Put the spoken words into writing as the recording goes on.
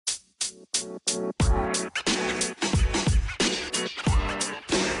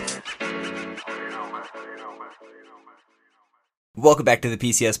Welcome back to the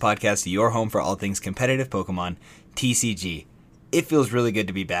PCS podcast, your home for all things competitive Pokemon TCG. It feels really good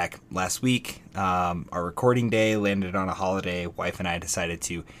to be back. Last week, our recording day landed on a holiday. Wife and I decided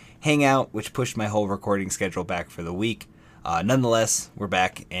to hang out, which pushed my whole recording schedule back for the week. Nonetheless, we're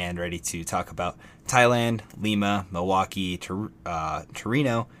back and ready to talk about Thailand, Lima, Milwaukee,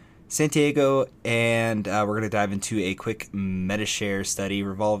 Torino, Santiago, and we're going to dive into a quick MetaShare study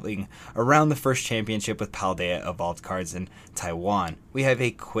revolving around the first championship with Paldea Evolved cards in Taiwan. We have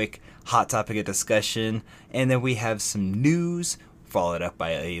a quick hot topic of discussion, and then we have some news, followed up by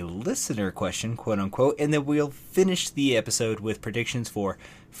a listener question, quote unquote, and then we'll finish the episode with predictions for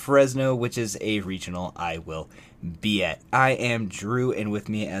Fresno, which is a regional I will be at. I am Drew, and with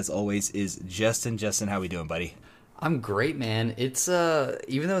me, as always, is Justin. Justin, how we doing, buddy? I'm great, man. It's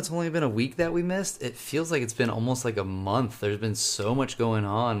even though it's only been a week that we missed, it feels like it's been almost like a month. There's been so much going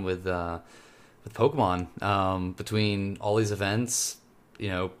on with Pokemon, between all these events,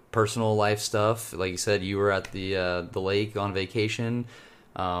 personal life stuff. Like you said, you were at the lake on vacation.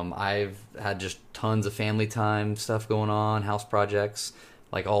 I've had just tons of family time stuff going on, house projects,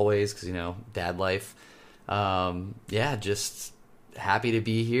 like always, because dad life. Just happy to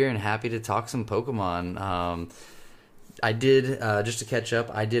be here and happy to talk some Pokemon. I did, just to catch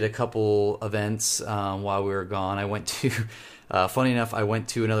up, I did a couple events while we were gone. I went to, funny enough, I went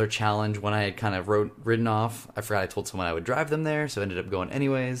to another challenge when I had kind of ridden off. I forgot I told someone I would drive them there, so I ended up going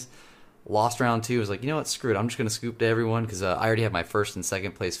anyways. Lost round 2. I was like, you know what, screw it. I'm just going to scoop to everyone because I already have my first and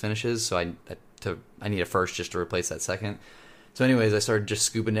second place finishes, so I need a first just to replace that second. So anyways, I started just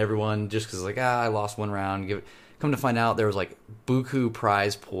scooping to everyone just because I lost one round. Come to find out, there was like buku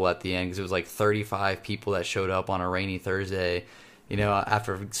prize pool at the end because it was like 35 people that showed up on a rainy Thursday.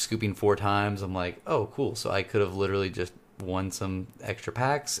 After scooping 4 times, I'm like, oh, cool. So I could have literally just won some extra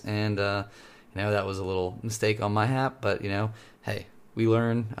packs, and that was a little mistake on my hat. But hey, we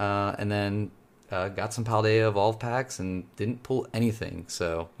learn. And then got some Paldea Evolved packs and didn't pull anything.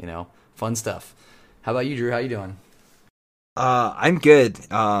 So fun stuff. How about you, Drew? How you doing? I'm good.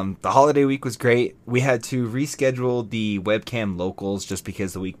 The holiday week was great. We had to reschedule the webcam locals just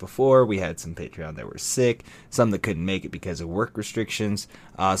because the week before we had some Patreon that were sick, some that couldn't make it because of work restrictions.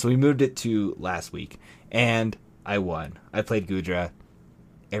 So we moved it to last week, and I won. I played Gudra.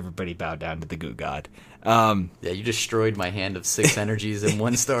 Everybody bowed down to the Goo God. You destroyed my hand of 6 energies in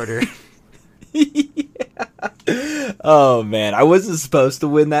one starter. Yeah. Oh man, I wasn't supposed to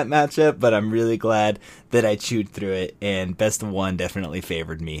win that matchup, but I'm really glad that I chewed through it, and best of 1 definitely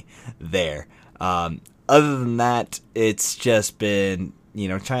favored me there. Other than that, it's just been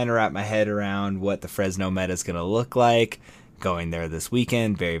trying to wrap my head around what the Fresno meta is going to look like. Going there this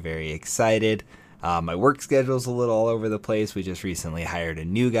weekend, very, very excited. My work schedule's a little all over the place. We just recently hired a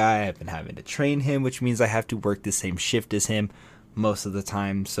new guy. I've been having to train him, which means I have to work the same shift as him most of the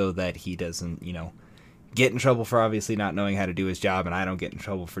time so that he doesn't, get in trouble for obviously not knowing how to do his job, and I don't get in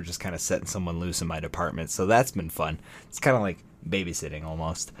trouble for just kind of setting someone loose in my department. So that's been fun. It's kind of like babysitting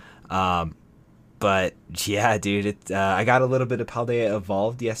almost. But yeah, dude, I got a little bit of Paldea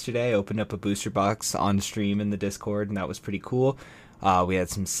Evolved yesterday. I opened up a booster box on stream in the Discord, and that was pretty cool. We had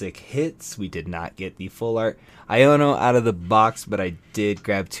some sick hits. We did not get the full art Iono out of the box, but I did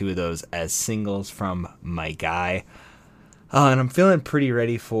grab 2 of those as singles from my guy. And I'm feeling pretty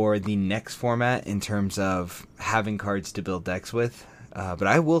ready for the next format in terms of having cards to build decks with. But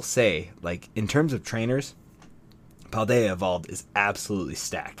I will say, in terms of trainers, Paldea Evolved is absolutely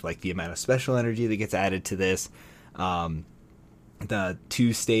stacked. The amount of special energy that gets added to this, the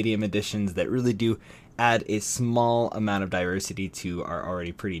 2 stadium editions that really do add a small amount of diversity to our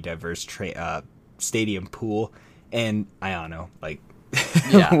already pretty diverse stadium pool, and Iono.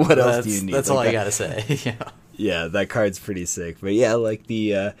 What else do you need? That's all I gotta say. Yeah. Yeah, that card's pretty sick. But yeah,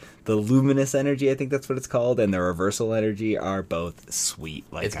 the luminous energy, I think that's what it's called, and the reversal energy are both sweet.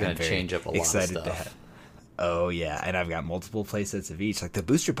 It's gonna change up a lot of stuff. Oh yeah, and I've got multiple playsets of each. The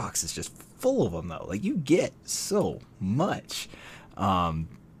booster box is just full of them though. You get so much.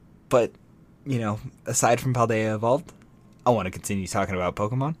 But aside from Paldea Evolved, I want to continue talking about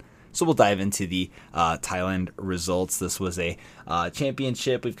Pokemon. So we'll dive into the Thailand results. This was a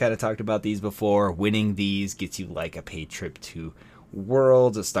championship. We've kind of talked about these before. Winning these gets you a paid trip to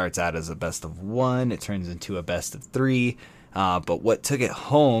Worlds. It starts out as a best of 1. It turns into a best of 3. But what took it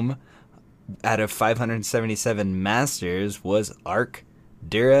home out of 577 Masters was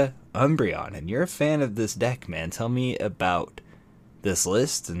Arcdura Umbreon. And you're a fan of this deck, man. Tell me about this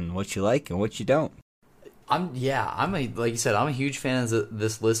list and what you like and what you don't. Like you said, I'm a huge fan of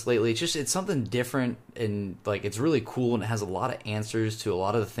this list lately. It's something different, and like it's really cool, and it has a lot of answers to a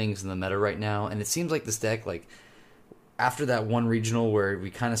lot of the things in the meta right now. And it seems like this deck, like after that one regional where we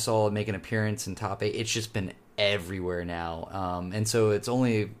kind of saw it make an appearance in top 8, it's just been everywhere now. And so it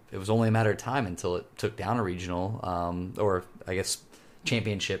was only a matter of time until it took down a regional, or I guess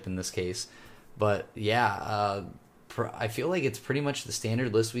championship in this case. But yeah, I feel like it's pretty much the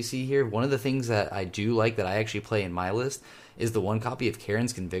standard list we see here. One of the things that I do like that I actually play in my list is the one copy of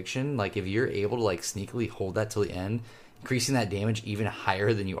Karen's Conviction. Like if you're able to like sneakily hold that till the end, increasing that damage even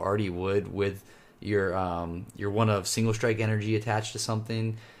higher than you already would with your one of single strike energy attached to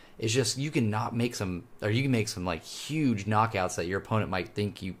something. It's just you can make some like huge knockouts that your opponent might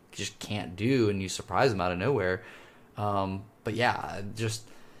think you just can't do, and you surprise them out of nowhere. But yeah, just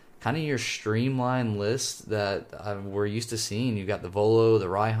kind of your streamlined list that we're used to seeing. You've got the Volo, the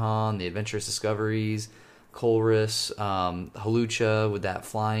Raihan, the Adventurous Discoveries, Colress, Halucha with that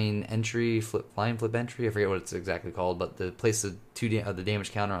flying flip entry. I forget what it's exactly called, but the place the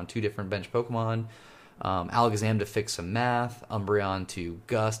damage counter on 2 different bench Pokemon. Alakazam to fix some math, Umbreon to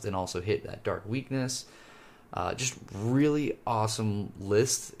gust and also hit that dark weakness. Just really awesome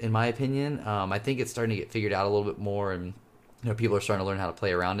list in my opinion. I think it's starting to get figured out a little bit more, and people are starting to learn how to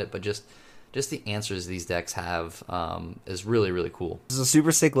play around it. But just the answers these decks have is really, really cool. This is a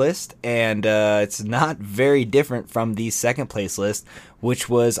super sick list, and it's not very different from the second place list, which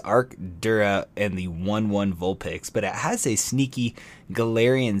was Arc Dura and the 1/1 Vulpix, but it has a sneaky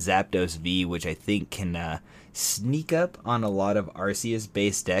Galarian Zapdos V, which I think can sneak up on a lot of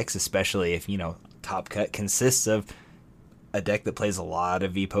Arceus-based decks, especially if, Top Cut consists of a deck that plays a lot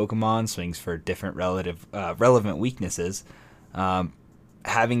of V Pokemon, swings for different relevant weaknesses.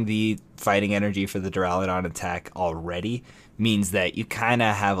 Having the fighting energy for the Duraludon attack already means that you kind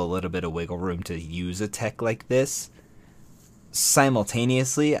of have a little bit of wiggle room to use a tech like this.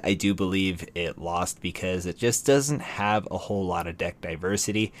 Simultaneously, I do believe it lost because it just doesn't have a whole lot of deck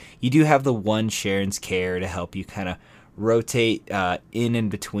diversity. You do have the one Sharon's Care to help you kind of rotate in and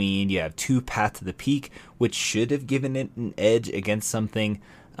between. You have 2 Path to the Peak, which should have given it an edge against something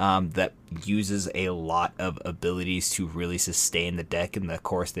that uses a lot of abilities to really sustain the deck in the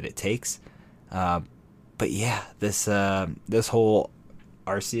course that it takes. But yeah, this whole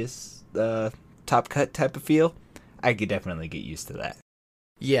Arceus Top Cut type of feel, I could definitely get used to that.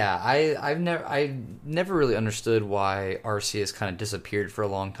 Yeah, I've never really understood why Arceus kind of disappeared for a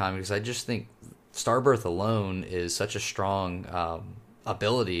long time, because I just think Starbirth alone is such a strong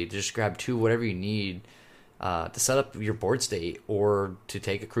ability to just grab 2 whatever you need to set up your board state or to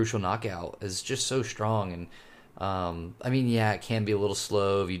take a crucial knockout is just so strong. And it can be a little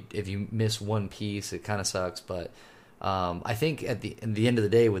slow if you miss one piece. It kind of sucks, but I think at the end of the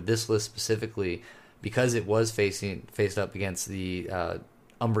day with this list specifically, because it was faced up against the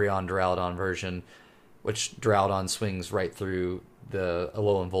Umbreon Duraludon version, which Duraludon swings right through the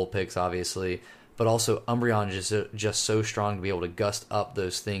Alolan Vulpix, obviously, but also Umbreon is just so strong to be able to gust up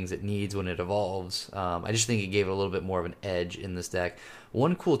those things it needs when it evolves. I just think it gave it a little bit more of an edge in this deck.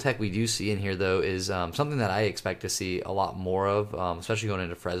 One cool tech we do see in here, though, is something that I expect to see a lot more of, especially going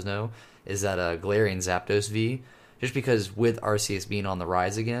into Fresno, is that Galarian Zapdos V. Just because with Arceus being on the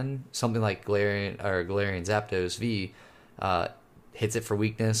rise again, something like Galarian Zapdos V hits it for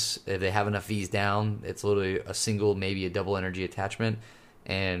weakness. If they have enough Vs down, it's literally a single, maybe a double energy attachment,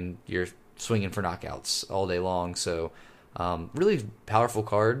 and you're swinging for knockouts all day long. So really powerful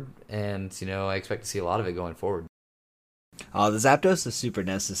card, and I expect to see a lot of it going forward. The Zapdos is super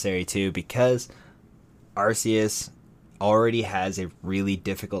necessary too, because Arceus already has a really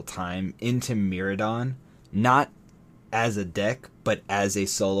difficult time into Miraidon, not as a deck, but as a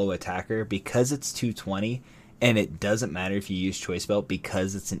solo attacker, because it's 220, and it doesn't matter if you use Choice Belt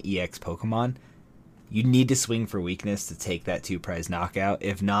because it's an EX Pokemon. You need to swing for weakness to take that 2-prize knockout.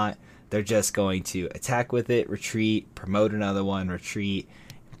 If not, they're just going to attack with it, retreat, promote another one, retreat,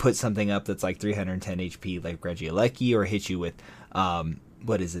 put something up that's like 310 HP like Regieleki, or hit you with,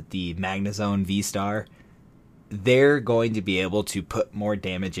 the Magnezone V-Star. They're going to be able to put more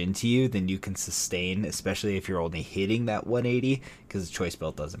damage into you than you can sustain, especially if you're only hitting that 180, because the Choice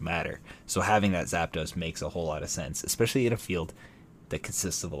Belt doesn't matter. So having that Zapdos makes a whole lot of sense, especially in a field that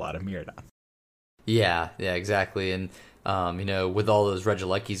consists of a lot of Miraidon. Yeah, exactly. And, with all those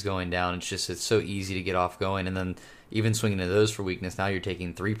Regielekis going down, it's so easy to get off going. And then even swinging to those for weakness, now you're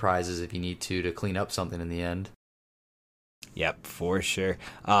taking 3 prizes if you need to clean up something in the end. Yep, for sure.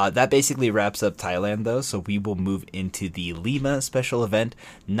 That basically wraps up Thailand, though, so we will move into the Lima special event.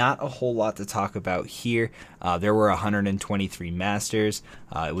 Not a whole lot to talk about here. There were 123 Masters.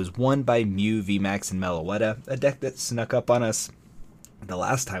 It was won by Mew, VMAX, and Meloetta, a deck that snuck up on us the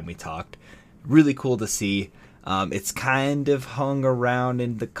last time we talked. Really cool to see. It's kind of hung around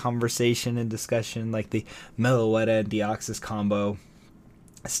in the conversation and discussion, like the Meloetta and Deoxys combo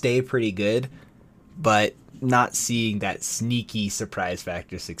stay pretty good, but not seeing that sneaky surprise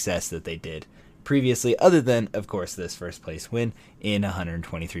factor success that they did previously, other than, of course, this first place win in a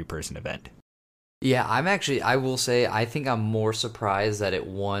 123 person event. Yeah, I will say, I think I'm more surprised that it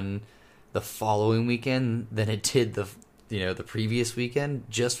won the following weekend than it did the previous weekend,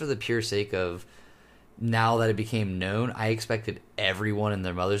 just for the pure sake of, now that it became known, I expected everyone and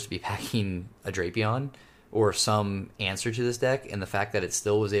their mothers to be packing a Drapion or some answer to this deck, and the fact that it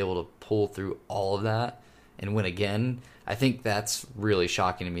still was able to pull through all of that and win again, I think that's really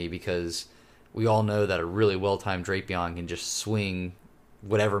shocking to me, because we all know that a really well-timed Drapion can just swing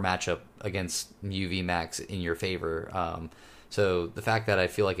whatever matchup against Mew VMAX in your favor. So the fact that I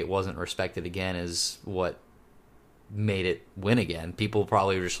feel like it wasn't respected again is what made it win again. People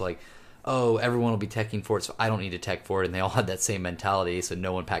probably were just like, oh, everyone will be teching for it, so I don't need to tech for it, and they all had that same mentality, so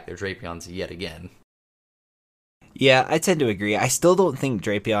no one packed their Drapions yet again. Yeah, I tend to agree. I still don't think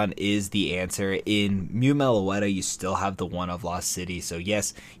Drapion is the answer. In Mew Meloetta, you still have the one of Lost City. So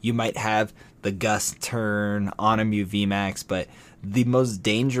yes, you might have the Gust turn on a Mew VMAX, but the most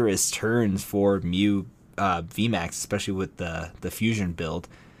dangerous turns for Mew VMAX, especially with the fusion build,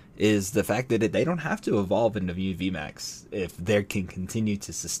 is the fact that they don't have to evolve into Mew VMAX if they can continue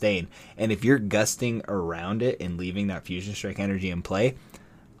to sustain. And if you're gusting around it and leaving that Fusion Strike energy in play,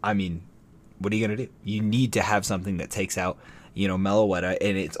 I mean, what are you going to do? You need to have something that takes out, Meloetta,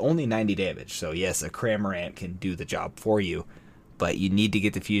 and it's only 90 damage. So yes, a Cramorant can do the job for you, but you need to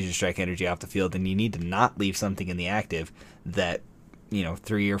get the Fusion Strike energy off the field, and you need to not leave something in the active that,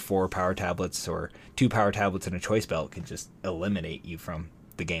 3 or 4 power tablets or 2 power tablets and a choice belt can just eliminate you from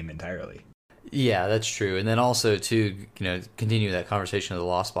the game entirely. Yeah, that's true. And then also to continue that conversation of the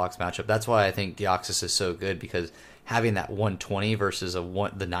Lost Box matchup, that's why I think Deoxys is so good, because having that 120 versus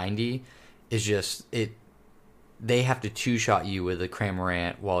the 90 is just it. They have to two-shot you with a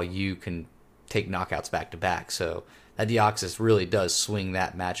Cramorant while you can take knockouts back to back. So that Deoxys really does swing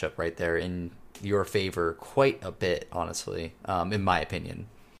that matchup right there in your favor quite a bit, honestly, in my opinion.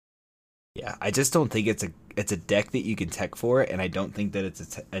 Yeah, I just don't think it's a deck that you can tech for, and I don't think that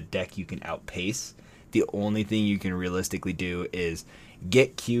it's a deck you can outpace. The only thing you can realistically do is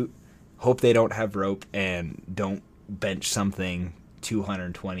get cute, hope they don't have rope, and don't bench something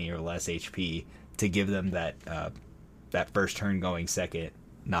 220 or less HP to give them that first turn going second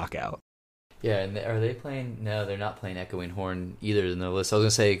knockout. Yeah, and are they playing? No, they're not playing Echoing Horn either in the list. I was going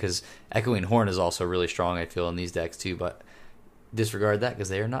to say, because Echoing Horn is also really strong, I feel, in these decks too, but disregard that because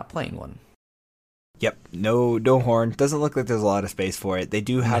they are not playing one. Yep, no horn. Doesn't look like there's a lot of space for it. They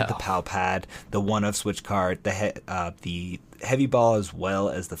do have the Pal Pad, the one-of switch card, the heavy ball as well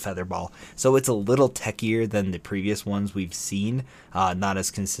as the feather ball. So it's a little techier than the previous ones we've seen. Not as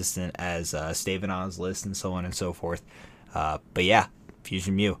consistent as Stavenon's list and so on and so forth. But yeah,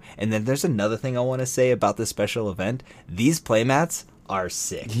 Fusion Mew. And then there's another thing I want to say about this special event. These playmats are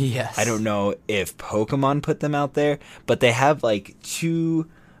sick. Yes. I don't know if Pokemon put them out there, but they have like two...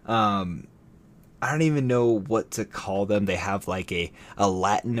 I don't even know what to call them. They have like a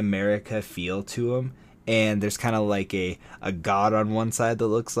Latin America feel to them, and there's kind of like a god on one side that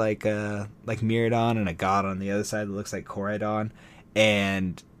looks like Miraidon, and a god on the other side that looks like Koraidon,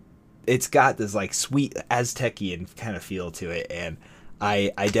 and it's got this like sweet Aztecian kind of feel to it, and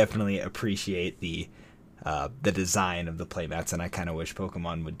I definitely appreciate the design of the playmats, and I kind of wish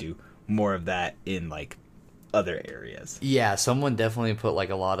Pokemon would do more of that in like other areas. Yeah, someone definitely put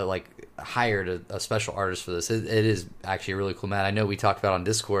like a lot of hired a special artist for this. It is actually a really cool mat. I know we talked about on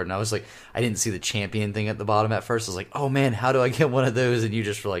Discord, and I was like, I didn't see the champion thing at the bottom at first. I was like, oh man, how do I get one of those? And you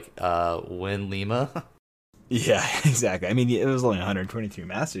just were like, win Lima. Yeah, exactly. I mean, it was only 123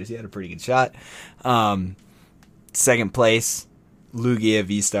 Masters. He had a pretty good shot. Second place, Lugia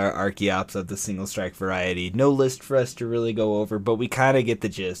V-Star Archeops of the single strike variety. No list for us to really go over, but we kind of get the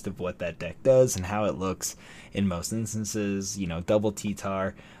gist of what that deck does and how it looks in most instances. Double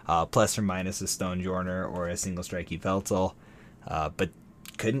T-Tar, plus or minus a Stone Journer or a single strike Yveltal, but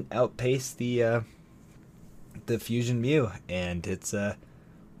couldn't outpace the Fusion Mew, and it's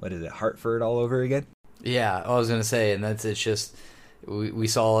what is it, Hartford all over again? Yeah, I was gonna say, and it's just we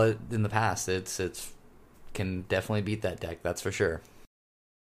saw it in the past. It's can definitely beat that deck, that's for sure.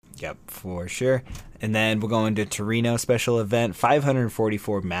 Yep, for sure. And then we'll go into Torino special event,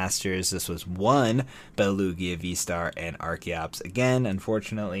 544 Masters. This was one Belugia, V-Star, and Archeops. Again,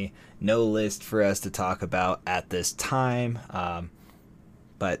 unfortunately, no list for us to talk about at this time.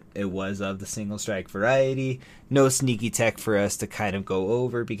 But it was of the single strike variety. No sneaky tech for us to kind of go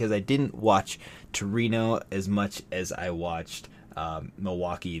over because I didn't watch Torino as much as I watched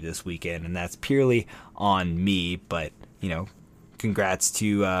Milwaukee this weekend, and that's purely on me. But, congrats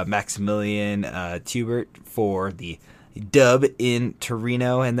to Maximilian Tubert for the dub in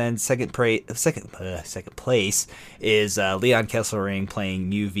Torino, and then second place is Leon Kesselring playing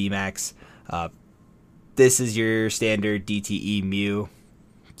Mew VMAX. This is your standard DTE Mew.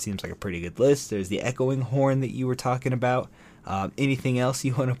 Seems like a pretty good list. There's the echoing horn that you were talking about. Anything else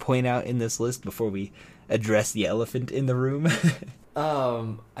you want to point out in this list before we address the elephant in the room?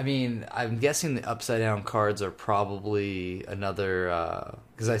 I'm guessing the upside down cards are probably another,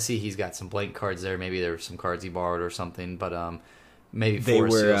 because I see he's got some blank cards there. Maybe there were some cards he borrowed or something, but maybe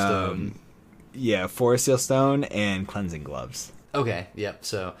Forest Seal Stone. Forest Seal Stone and Cleansing Gloves. Okay, yep.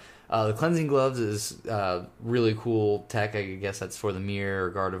 So the Cleansing Gloves is really cool tech. I guess that's for the Mirror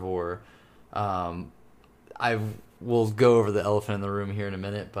or Gardevoir. I will go over the elephant in the room here in a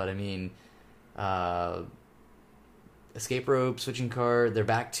minute, but Escape Rope, switching card. They're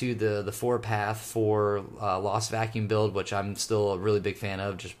back to the 4-path for Lost Vacuum build, which I'm still a really big fan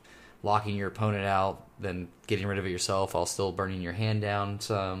of. Just locking your opponent out, then getting rid of it yourself while still burning your hand down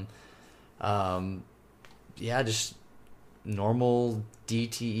some. Just normal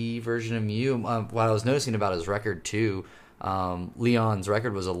DTE version of Mew. What I was noticing about his record too, Leon's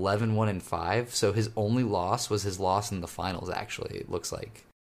record was 11-1-5, so his only loss was his loss in the finals. Actually, it looks like.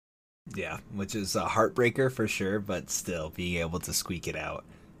 Yeah, which is a heartbreaker for sure, but still being able to squeak it out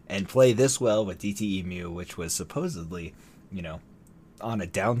and play this well with DTE Mew, which was supposedly, on a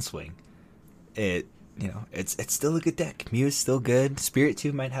downswing. It's still a good deck. Mew is still good. Spirit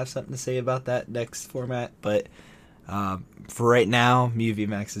 2 might have something to say about that next format, but for right now, Mew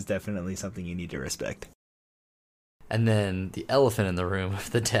VMAX is definitely something you need to respect. And then the elephant in the room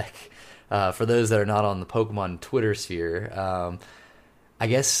of the deck, for those that are not on the Pokemon Twitter sphere, I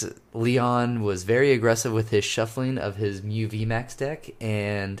guess Leon was very aggressive with his shuffling of his Mew VMAX deck,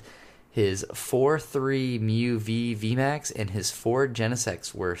 and his 4-3 Mew VMAX and his 4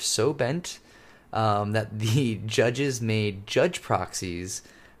 Genesects were so bent that the judges made judge proxies,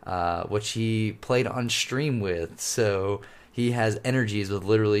 which he played on stream with. So he has energies with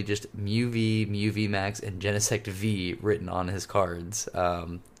literally just Mew VMAX, and Genesect V written on his cards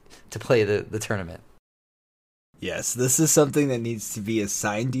to play the tournament. Yes, this is something that needs to be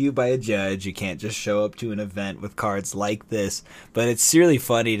assigned to you by a judge. You can't just show up to an event with cards like this. But it's really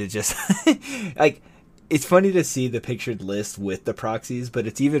funny to just... it's funny to see the pictured list with the proxies, but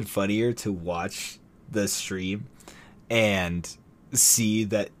it's even funnier to watch the stream and see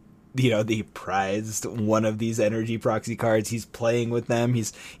that, he prized one of these energy proxy cards. He's playing with them.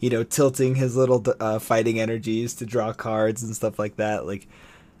 He's, tilting his little fighting energies to draw cards and stuff like that.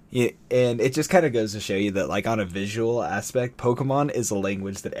 Yeah, and it just kind of goes to show you that, on a visual aspect, Pokemon is a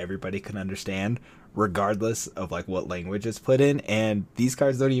language that everybody can understand, regardless of, what language it's put in. And these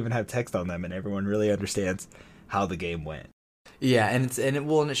cards don't even have text on them, and everyone really understands how the game went. Yeah, and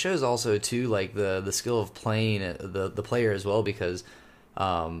it shows also too, the skill of playing the player as well, because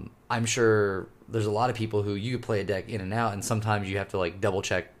I'm sure there's a lot of people who you could play a deck in and out, and sometimes you have to double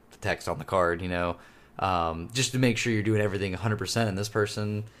check the text on the card, just to make sure you're doing everything 100%. And this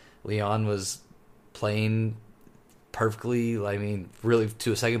person, Leon, was playing perfectly, really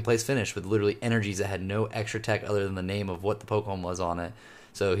to a second place finish with literally energies that had no extra tech other than the name of what the Pokemon was on it.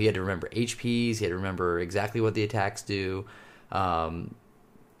 So he had to remember HPs, he had to remember exactly what the attacks do,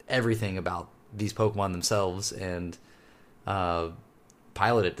 everything about these Pokemon themselves, and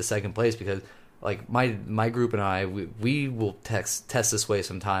pilot it to second place, because my group and I, we will test this way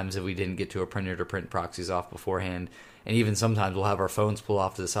sometimes if we didn't get to a printer to print proxies off beforehand. And even sometimes we'll have our phones pull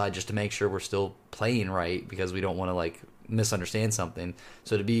off to the side just to make sure we're still playing right, because we don't want to misunderstand something.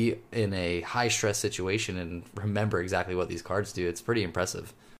 So to be in a high stress situation and remember exactly what these cards do, it's pretty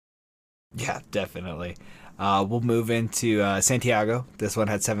impressive. Yeah, definitely. We'll move into Santiago. This one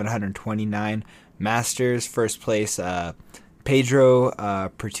had 729 Masters. First place, Pedro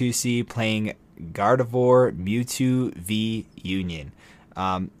Pertusi playing Gardevoir Mewtwo v Union.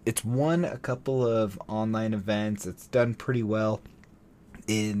 It's won a couple of online events. It's done pretty well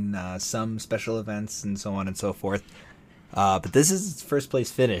in some special events and so on and so forth. But this is its first place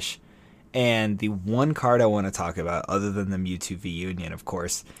finish. And the one card I want to talk about, other than the Mewtwo V Union, of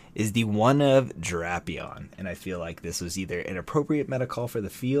course, is the one of Drapion. And I feel like this was either an appropriate meta call for the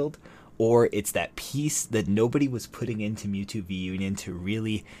field, or it's that piece that nobody was putting into Mewtwo V Union to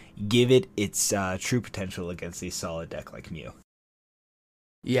really give it its true potential against a solid deck like Mew.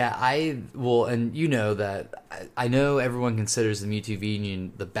 Yeah, and you know that I know everyone considers the Mewtwo V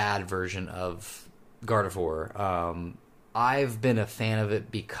Union the bad version of Gardevoir. I've been a fan of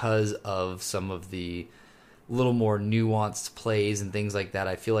it because of some of the little more nuanced plays and things like that.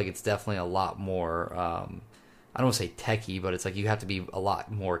 I feel like it's definitely a lot more, I don't want to say techie, but it's like you have to be a lot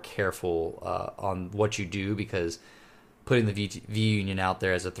more careful on what you do, because putting the V Union out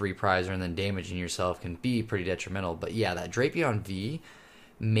there as a 3-prizer and then damaging yourself can be pretty detrimental. But yeah, that Drapion V,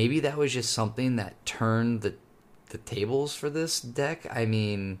 maybe that was just something that turned the tables for this deck. I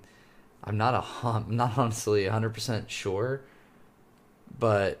mean, I'm not honestly 100% sure,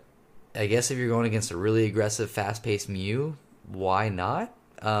 but I guess if you're going against a really aggressive, fast-paced Mew, why not?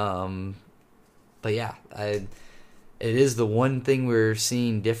 But yeah, it is the one thing we're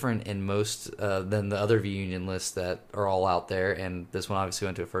seeing different in most than the other V Union lists that are all out there, and this one obviously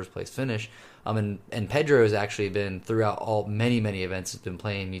went to a first-place finish. And Pedro has actually been throughout many events has been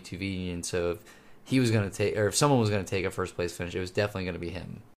playing Mewtwo V Union, so if he was going to take, or if someone was going to take a first-place finish, it was definitely going to be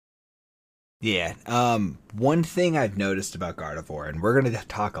him. Yeah, one thing I've noticed about Gardevoir, and we're going to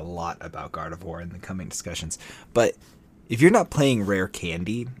talk a lot about Gardevoir in the coming discussions, but if you're not playing Rare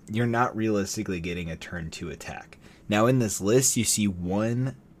Candy, you're not realistically getting a turn 2 attack. Now in this list, you see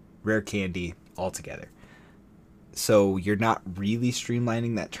one Rare Candy altogether. So you're not really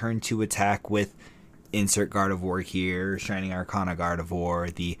streamlining that turn 2 attack with insert Gardevoir here, Shining Arcana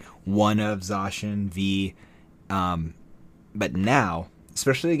Gardevoir, the one of Zacian V, but now,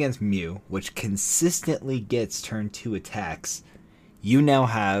 especially against Mew, which consistently gets turn 2 attacks, you now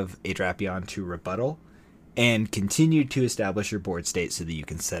have a Drapion to rebuttal and continue to establish your board state so that you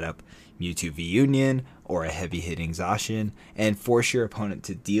can set up Mewtwo V Union or a heavy-hitting Zacian and force your opponent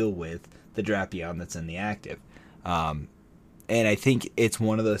to deal with the Drapion that's in the active. And I think it's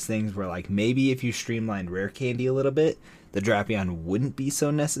one of those things where, like, maybe if you streamlined Rare Candy a little bit, the Drapion wouldn't be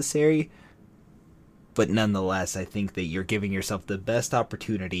so necessary. But nonetheless, I think that you're giving yourself the best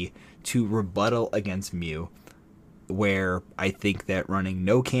opportunity to rebuttal against Mew, where I think that running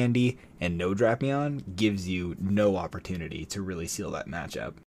no Candy and no Drapion gives you no opportunity to really seal that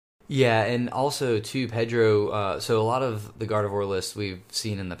matchup. Yeah, and also, too, Pedro, so a lot of the Gardevoir lists we've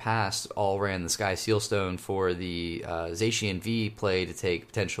seen in the past all ran the Sky Sealstone for the Zacian V play to take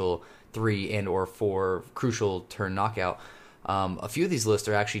potential 3 and or 4 crucial turn knockout. A few of these lists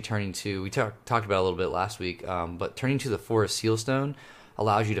are actually turning to, we talked about it a little bit last week, but turning to the Forest Sealstone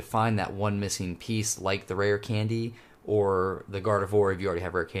allows you to find that one missing piece, like the Rare Candy or the Gardevoir if you already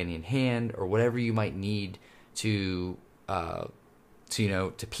have Rare Candy in hand, or whatever you might need to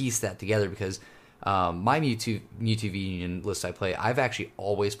piece that together. Because my Mewtwo V Union list I play, I've actually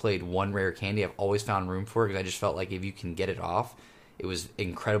always played one Rare Candy. I've always found room for it because I just felt like if you can get it off, it was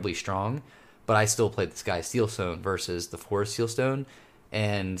incredibly strong. But I still played the Sky Sealstone versus the Forest Sealstone,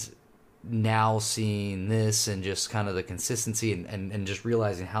 and now seeing this and just kind of the consistency and just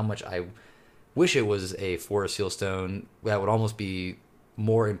realizing how much I wish it was a Forest Sealstone that would almost be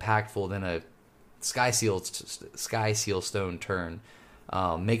more impactful than a Sky Sealstone turn,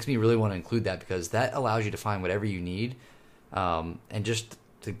 makes me really want to include that, because that allows you to find whatever you need and just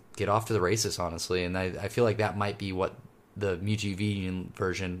to get off to the races, honestly. And I feel like that might be what the Mewtwo V Union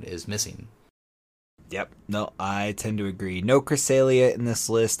version is missing. Yep. No, I tend to agree. No Cresselia in this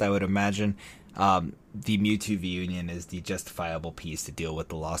list, I would imagine. The Mewtwo V Union is the justifiable piece to deal with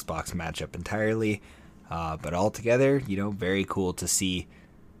the Lost Box matchup entirely. But altogether, very cool to see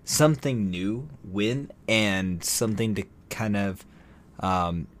something new win and something to kind of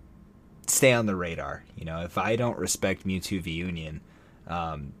stay on the radar. If I don't respect Mewtwo V Union,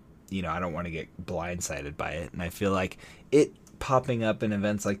 I don't want to get blindsided by it. And I feel like it popping up in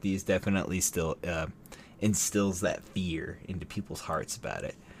events like these definitely still instills that fear into people's hearts about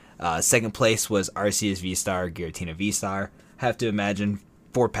it. Second place was Arceus V-Star, Giratina V-Star. Have to imagine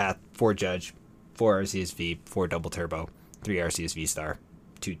 4 Path, 4 Judge, 4 Arceus V, 4 Double Turbo, 3 Arceus V-Star,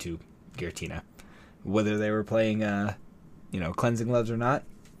 2 Giratina. Whether they were playing, Cleansing Gloves or not,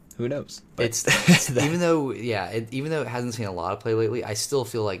 who knows? But it's even though it hasn't seen a lot of play lately, I still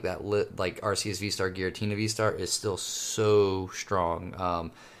feel like that Arceus V-Star, Giratina V-Star is still so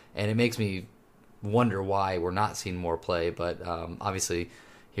strong, and it makes me wonder why we're not seeing more play. But obviously,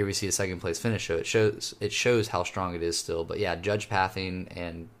 here we see a second place finish, so it shows how strong it is still. But yeah, Judge pathing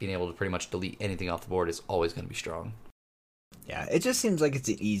and being able to pretty much delete anything off the board is always going to be strong. Yeah, it just seems like it's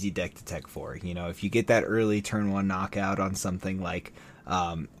an easy deck to tech for. You know, if you get that early turn 1 knockout on something like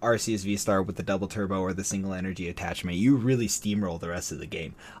Arceus V-Star with the double turbo or the single energy attachment, you really steamroll the rest of the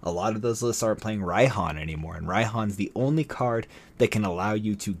game. A lot of those lists aren't playing Raihan anymore, and Raihan's the only card that can allow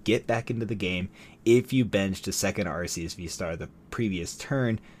you to get back into the game if you benched a second Arceus V-Star the previous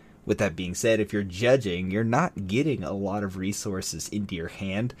turn. With that being said, if you're judging, you're not getting a lot of resources into your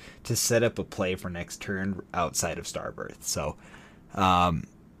hand to set up a play for next turn outside of Starbirth. So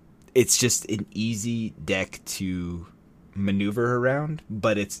it's just an easy deck to maneuver around,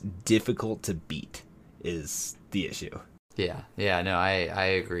 but it's difficult to beat is the issue. Yeah, no, I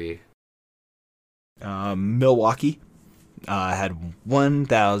agree. Milwaukee had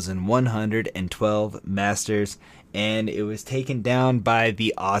 1,112 Masters, and it was taken down by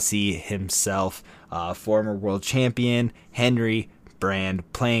the Aussie himself, former world champion Henry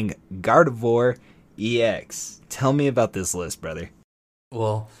Brand, playing Gardevoir EX. Tell me about this list, brother.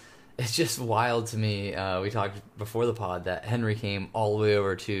 Well, it's just wild to me. We talked before the pod that Henry came all the way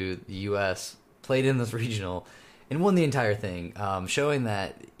over to the U.S., played in this regional, and won the entire thing, showing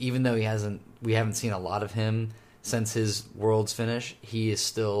that even though we haven't seen a lot of him since his Worlds finish, he's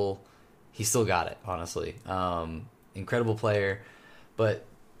still got it, honestly. Incredible player. But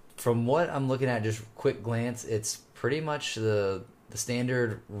from what I'm looking at, just quick glance, it's pretty much the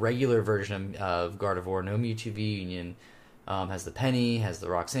standard regular version of Gardevoir. No Mewtwo V Union. Has the Penny, has the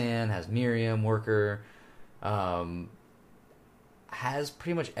Roxanne, has Miriam, Worker. Has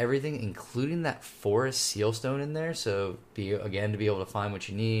pretty much everything, including that Forest Sealstone in there. So, to be able to find what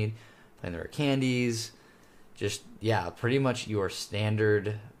you need. Playing the rare candies. Just, yeah, pretty much your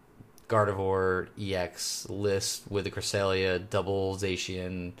standard Gardevoir EX list with the Cresselia, double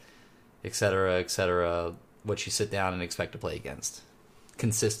Zacian, etc., what you sit down and expect to play against.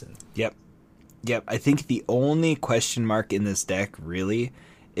 Consistent. Yep. I think the only question mark in this deck really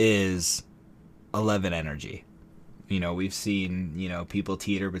is 11 energy. You know, we've seen, people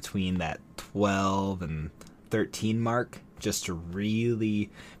teeter between that 12 and 13 mark just to really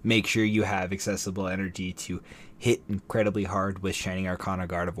make sure you have accessible energy to hit incredibly hard with Shining Arcana,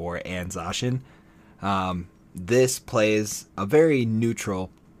 Gardevoir, and Zacian. This plays a very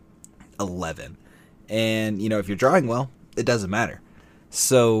neutral 11. And, if you're drawing well, it doesn't matter.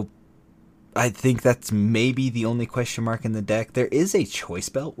 So I think that's maybe the only question mark in the deck. There is a Choice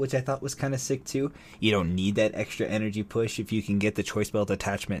Belt, which I thought was kind of sick too. You don't need that extra energy push if you can get the Choice Belt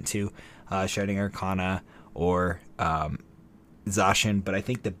attachment to Shining Arcana or Zacian. But I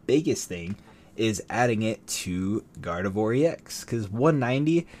think the biggest thing is adding it to Gardevoir EX, because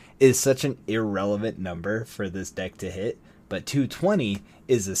 190 is such an irrelevant number for this deck to hit, but 220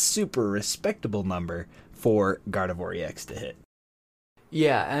 is a super respectable number for Gardevoir EX to hit.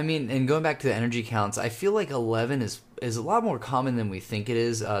 Yeah, I mean, and going back to the energy counts, I feel like 11 is a lot more common than we think it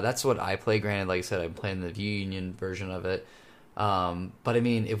is. That's what I play. Granted, like I said, I'm playing the View Union version of it. But I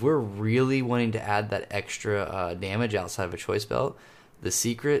mean, if we're really wanting to add that extra damage outside of a Choice Belt, the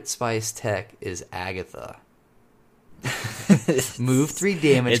secret spice tech is Agatha. Move 3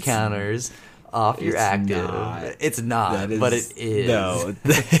 damage counters off your active. It's not, but it is. No,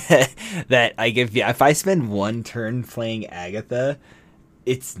 that if I spend one turn playing Agatha,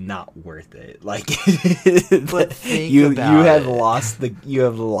 it's not worth it. Like, but you have lost the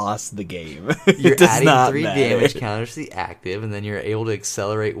game. You're adding 3 damage counters to the active, and then you're able to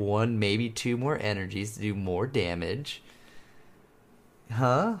accelerate 1, maybe 2 more energies to do more damage.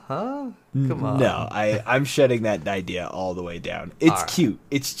 Huh? Come on. No, I'm shutting that idea all the way down. It's cute.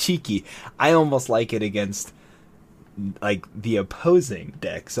 It's cheeky. I almost like it against like the opposing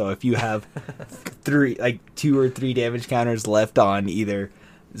deck. So if you have 2 or 3 damage counters left on either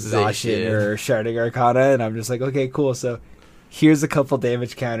Zacian or Shining Arcana, and I'm just like, okay, cool. So here's a couple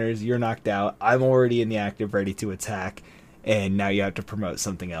damage counters. You're knocked out. I'm already in the active, ready to attack, and now you have to promote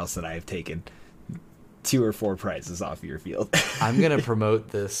something else that I have taken 2 or 4 prizes off your field. I'm gonna promote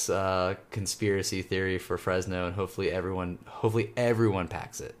this conspiracy theory for Fresno, and hopefully everyone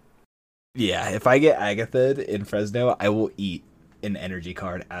packs it. Yeah, if I get Agatha in Fresno, I will eat an energy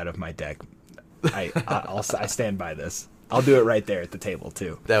card out of my deck. I stand by this. I'll do it right there at the table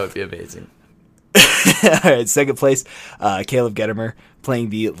too. That would be amazing. All right, second place, Caleb Gettimer playing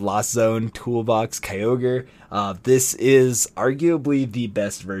the Lost Zone Toolbox Kyogre. This is arguably the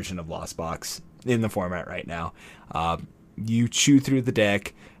best version of Lost Box in the format right now. You chew through the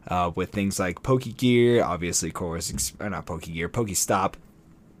deck with things like Pokegear, obviously Pokestop,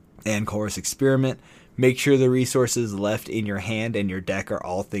 and Chorus Experiment. Make sure the resources left in your hand and your deck are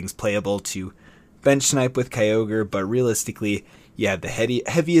all things playable to bench snipe with Kyogre, but realistically, you have the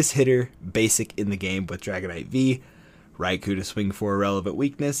heaviest hitter basic in the game with Dragonite V, Raikou to swing for a relevant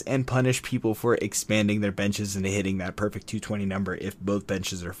weakness, and punish people for expanding their benches into hitting that perfect 220 number if both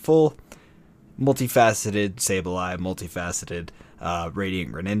benches are full. Multifaceted Sableye, multifaceted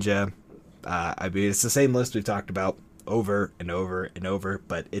Radiant Greninja. I mean, it's the same list we've talked about over and over and over,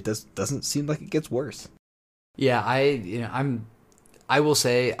 but it doesn't seem like it gets worse. Yeah, I will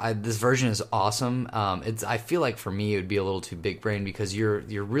say this version is awesome. I feel like for me it would be a little too big brain because you're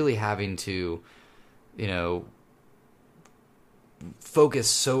really having to, focus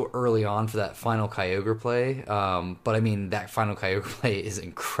so early on for that final Kyogre play. But I mean that final Kyogre play is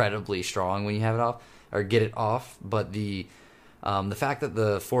incredibly strong when you have it off or get it off. But the fact that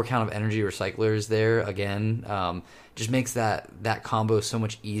the 4 count of energy recycler is there again just makes that combo so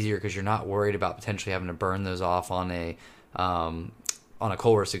much easier because you're not worried about potentially having to burn those off on a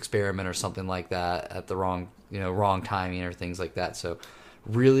Colress experiment or something like that at the wrong timing or things like that. So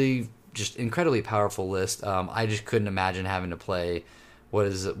really just incredibly powerful list. I just couldn't imagine having to play what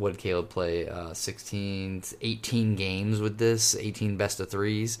did Caleb play 18 games with this, 18 best of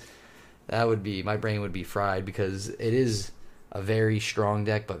 3s. My brain would be fried because it is a very strong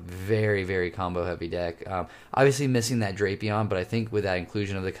deck, but very, very combo heavy deck. Obviously missing that Drapion, but I think with that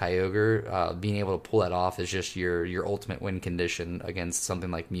inclusion of the Kyogre, being able to pull that off is just your ultimate win condition against something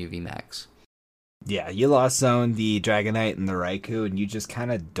like Mew VMAX. Yeah, you lost zone the Dragonite and the Raikou, and you just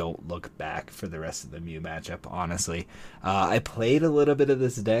kind of don't look back for the rest of the Mew matchup, honestly. I played a little bit of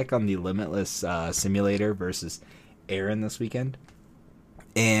this deck on the Limitless Simulator versus Aaron this weekend,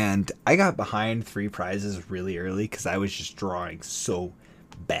 and I got behind 3 prizes really early because I was just drawing so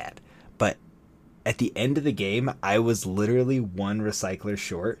bad. But at the end of the game, I was literally 1 recycler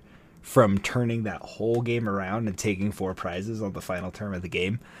short from turning that whole game around and taking 4 prizes on the final turn of the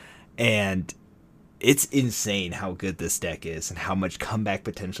game. And it's insane how good this deck is and how much comeback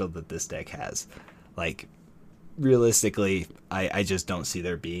potential that this deck has. Like, realistically, I just don't see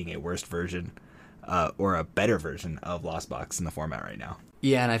there being a worse version or a better version of Lost Box in the format right now.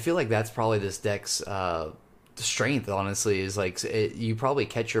 Yeah, and I feel like that's probably this deck's strength, honestly, is like you probably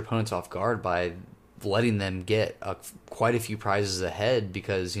catch your opponents off guard by letting them get quite a few prizes ahead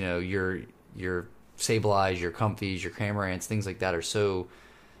because, your Sableyes, your Comfies, your Cramorants, things like that are so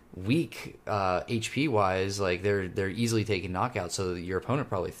weak HP wise, like they're easily taking knockouts, so your opponent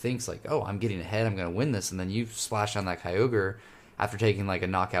probably thinks like, oh, I'm getting ahead, I'm going to win this, and then you splash down that Kyogre after taking like a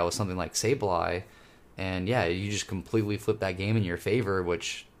knockout with something like Sableye, and yeah, you just completely flip that game in your favor,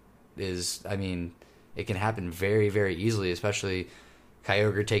 which is, I mean, it can happen very, very easily, especially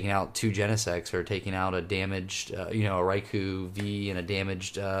Kyogre taking out 2 Genesects or taking out a damaged, a Raikou V and a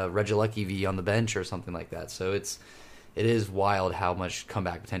damaged Regieleki V on the bench or something like that. So it is wild how much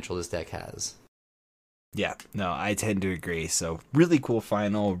comeback potential this deck has. Yeah, no, I tend to agree. So really cool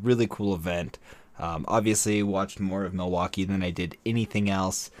final, really cool event. Obviously watched more of Milwaukee than I did anything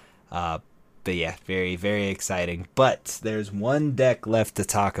else. But yeah, very, very exciting. But there's one deck left to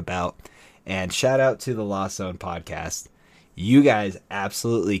talk about. And shout out to the Lost Zone podcast. You guys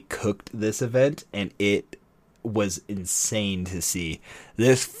absolutely cooked this event, and it was insane to see.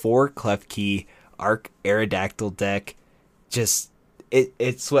 This 4 Klefki Arc Aerodactyl deck, just,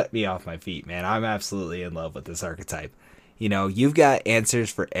 it swept me off my feet, man. I'm absolutely in love with this archetype. You've got answers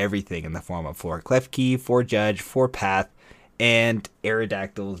for everything in the form of 4 Klefki, 4 Judge, 4 Path, and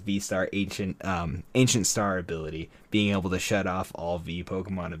Aerodactyl's V-Star Ancient Star ability, being able to shut off all V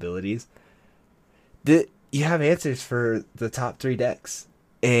Pokemon abilities. You have answers for the top 3 decks,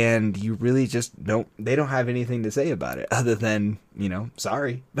 and you really just they don't have anything to say about it other than,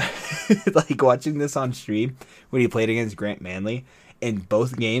 sorry. Like watching this on stream when he played against Grant Manley, and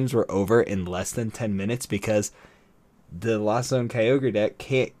both games were over in less than 10 minutes because the Lost Zone Kyogre deck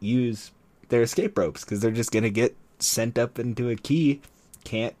can't use their escape ropes because they're just going to get sent up into a key.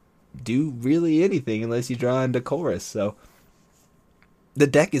 Can't do really anything unless you draw into Colress. So the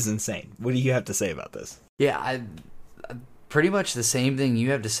deck is insane. What do you have to say about this? Yeah, pretty much the same thing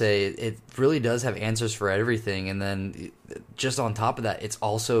you have to say. It really does have answers for everything, and then just on top of that, it's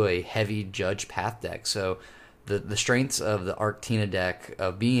also a heavy Judge Path deck. So the strengths of the Arctina deck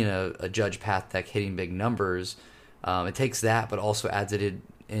of being a Judge Path deck hitting big numbers, it takes that, but also adds it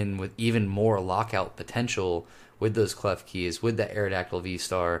in with even more lockout potential with those Klefkis, with that Aerodactyl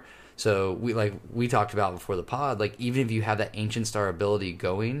V-Star. So we talked about before the pod, like even if you have that Ancient Star ability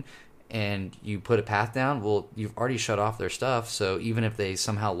going, and you put a Path down, well, you've already shut off their stuff, so even if they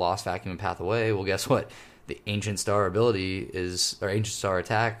somehow lost Vacuum and Path away, well, guess what? The Ancient Star ability or Ancient Star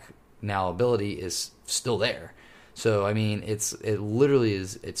attack now ability is still there. So, I mean, it's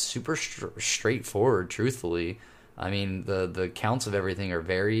super straightforward, truthfully. I mean, the counts of everything are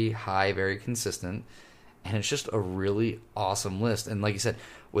very high, very consistent, and it's just a really awesome list. And like you said,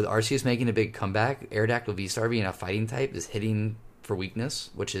 with Arceus making a big comeback, Aerodactyl V-Star being a fighting type is hitting for weakness,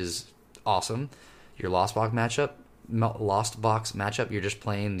 which is awesome. Your Lost Box matchup, you're just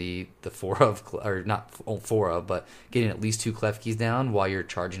playing the four of, or not four of, but getting at least 2 Klefkis down while you're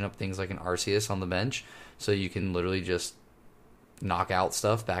charging up things like an Arceus on the bench, so you can literally just knock out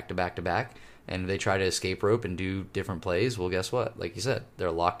stuff back to back to back. And if they try to escape rope and do different plays, well, guess what? Like you said,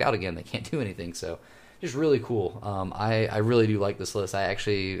 they're locked out again. They can't do anything. So just really cool. I really do like this list. I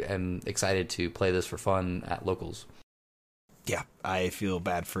actually am excited to play this for fun at locals. Yeah, I feel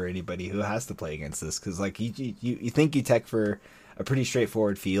bad for anybody who has to play against this, because like you think you tech for a pretty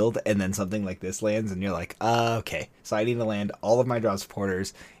straightforward field, and then something like this lands, and you're like, okay, so I need to land all of my draw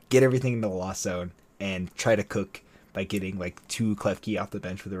supporters, get everything into the lost zone, and try to cook by getting like 2 Klefki off the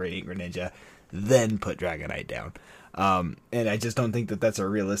bench with a Radiant Greninja, then put Dragonite down. And I just don't think that that's a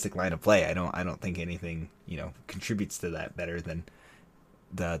realistic line of play. I don't think anything contributes to that better than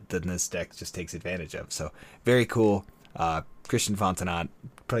this deck just takes advantage of. So very cool. Christian Fontenot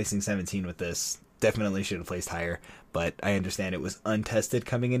placing 17 with this, definitely should have placed higher, but I understand it was untested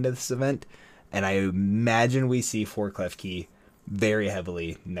coming into this event, and I imagine we see 4 Klefki very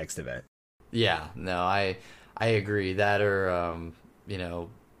heavily next event. Yeah, no, I agree. That, or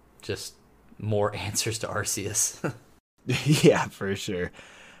just more answers to Arceus. Yeah, for sure.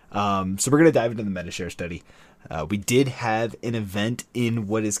 So we're going to dive into the Metashare study. We did have an event in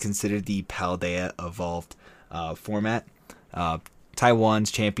what is considered the Paldea Evolved format.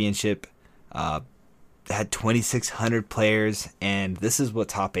 Taiwan's championship had 2,600 players, and this is what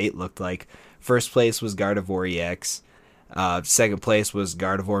top 8 looked like. First place was Gardevoir EX. Second place was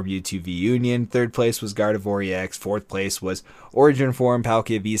Gardevoir Mewtwo V Union. Third place was Gardevoir EX. Fourth place was Origin Form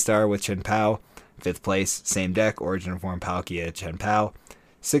Palkia V-Star with Chen Pao. Fifth place, same deck, Origin Form Palkia Chen Pao.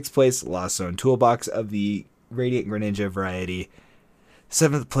 Sixth place, Lost Zone Toolbox of the Radiant Greninja variety.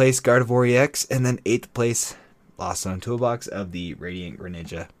 Seventh place, Gardevoir EX. And then eighth place, Lost Zone Toolbox of the Radiant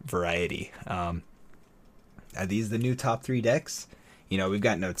Greninja variety. Are these the new top 3 decks? We've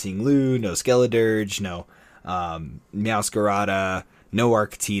got no Ting-Lu, no Skeledirge, no Meowscarada, no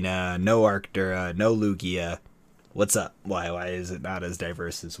Arctina, no Arctura, no Lugia. What's up? Why is it not as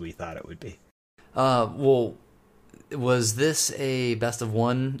diverse as we thought it would be? Well, was this a best of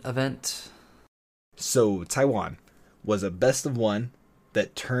 1 event? So Taiwan was a best of 1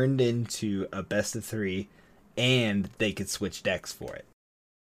 that turned into a best of 3, and they could switch decks for it.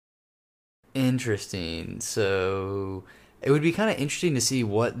 Interesting. So it would be kind of interesting to see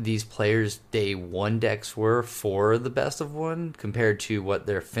what these players' day 1 decks were for the best of 1 compared to what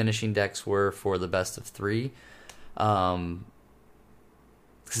their finishing decks were for the best of 3. Because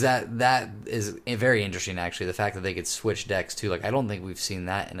that is very interesting, actually. The fact that they could switch decks too. Like, I don't think we've seen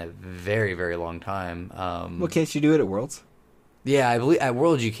that in a very, very long time. Well, can't you do it at Worlds? Yeah, I believe at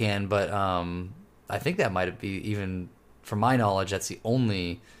Worlds you can, but I think that might be, even from my knowledge, that's the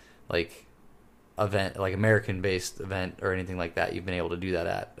only event, like American-based event or anything like that you've been able to do that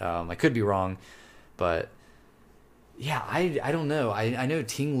at. I could be wrong, but yeah, I don't know. I know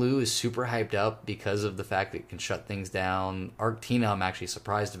Ting-Lu is super hyped up because of the fact that it can shut things down. Arctina I'm actually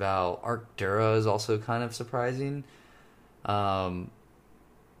surprised about. Arctura is also kind of surprising.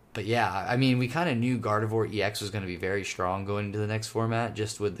 But yeah, I mean, we kind of knew Gardevoir EX was going to be very strong going into the next format,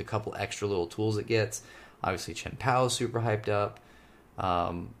 just with the couple extra little tools it gets. Obviously, Chen Pao is super hyped up.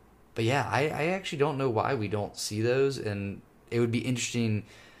 But yeah, I actually don't know why we don't see those, and it would be interesting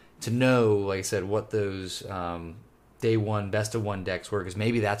to know, like I said, what those day 1 best of 1 decks were, because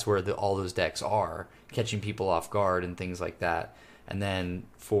maybe that's where all those decks are, catching people off guard and things like that. And then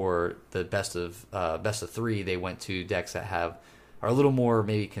for the best of 3, they went to decks that are a little more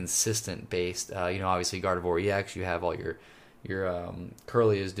maybe consistent based. Obviously Gardevoir EX, you have all your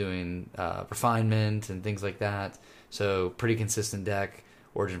Curly is doing refinement and things like that, so pretty consistent deck.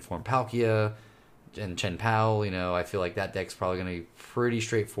 Origin Form Palkia and Chen Pao, I feel like that deck's probably going to be pretty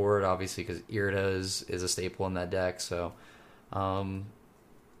straightforward, obviously, because Irida is a staple in that deck. So,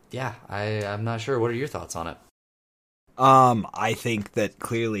 yeah, I'm not sure. What are your thoughts on it? I think that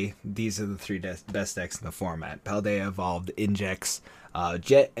clearly these are the 3 best decks in the format. Paldea Evolved injects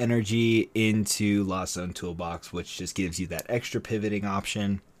Jet Energy into Lost Zone Toolbox, which just gives you that extra pivoting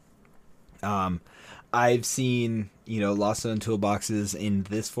option. I've seen, Lost Zone Toolboxes in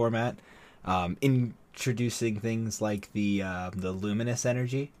this format, introducing things like the Luminous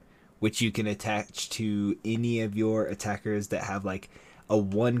Energy, which you can attach to any of your attackers that have like a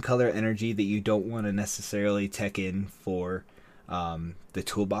 1 color energy that you don't want to necessarily tech in for the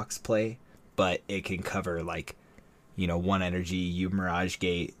toolbox play, but it can cover like 1 energy, you Mirage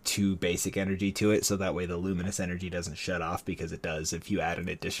Gate 2 basic energy to it, so that way the luminous energy doesn't shut off, because it does if you add an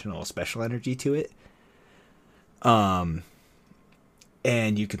additional special energy to it. And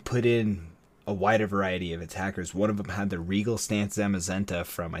you could put in a wider variety of attackers. One of them had the Regal Stance Zamazenta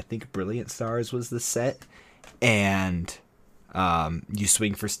from, I think, Brilliant Stars was the set. And you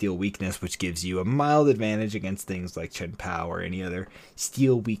swing for Steel Weakness, which gives you a mild advantage against things like Chen Pao or any other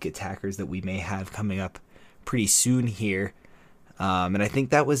Steel Weak attackers that we may have coming up pretty soon here. And I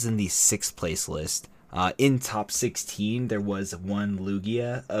think that was in the 6th place list. In top 16, there was one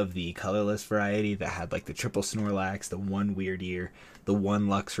Lugia of the colorless variety that had like the triple Snorlax, the one Weird Ear, the one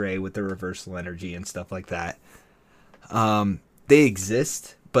Luxray with the reversal energy and stuff like that. They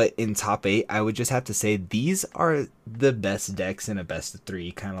exist, but in top 8, I would just have to say these are the best decks in a best of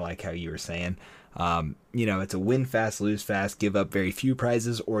 3, kind of like how you were saying. It's a win fast, lose fast, give up very few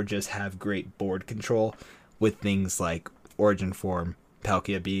prizes, or just have great board control with things like Origin Form,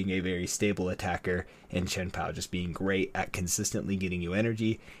 Palkia being a very stable attacker, and Chen Pao just being great at consistently getting you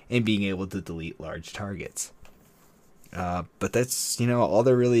energy and being able to delete large targets. But that's, all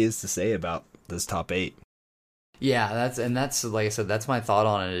there really is to say about this top 8. Yeah, that's like I said, that's my thought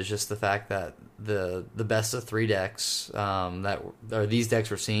on it, is just the fact that the best of 3 decks these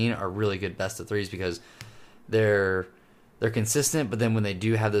decks we're seeing are really good best of 3s, because they're consistent, but then when they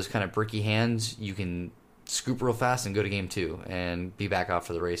do have those kind of bricky hands, you can scoop real fast and go to game 2 and be back off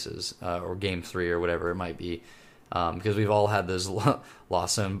for the races, or game 3 or whatever it might be, because we've all had those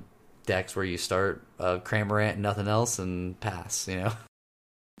lost zone decks where you start Cramorant and nothing else and pass.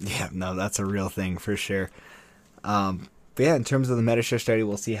 Yeah, no, that's a real thing for sure. But yeah, in terms of the meta shift strategy,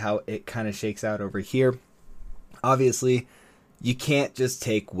 we'll see how it kind of shakes out over here. Obviously, you can't just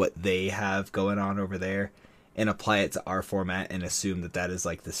take what they have going on over there and apply it to our format and assume that is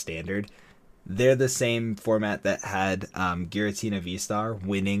like the standard. They're the same format that had Giratina V-Star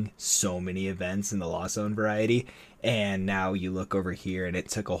winning so many events in the Lost Zone variety, and now you look over here and it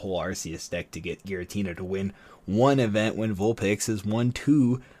took a whole Arceus deck to get Giratina to win one event when Vulpix has won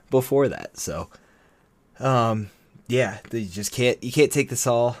 2 before that. So, yeah, you can't take this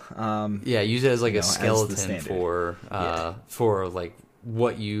all. Use it as like a skeleton for like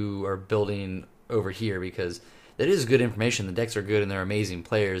what you are building over here, because that is good information. The decks are good and they're amazing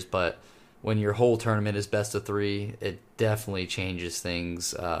players, but when your whole tournament is best of 3, it definitely changes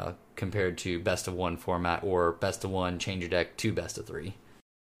things compared to best of 1 format or best of 1 change your deck to best of 3.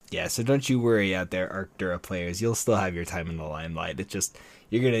 Yeah, so don't you worry out there, Arctura players. You'll still have your time in the limelight. It's just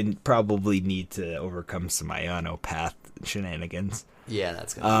you're going to probably need to overcome some Iono path shenanigans. Yeah,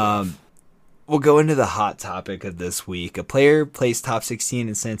 that's going to be rough. We'll go into the hot topic of this week. A player placed top 16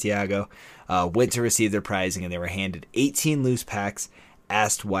 in Santiago, went to receive their prizing, and they were handed 18 loose packs,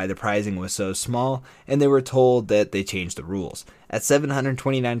 asked why the prizing was so small, and they were told that they changed the rules. At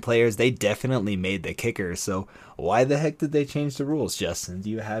 729 players, they definitely made the kicker, so why the heck did they change the rules, Justin? Do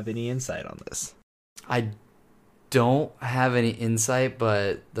you have any insight on this? I don't have any insight,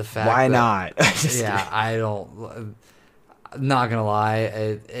 but the fact why not? Yeah, I don't. I'm not gonna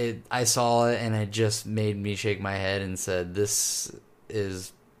lie, I saw it and it just made me shake my head and said, this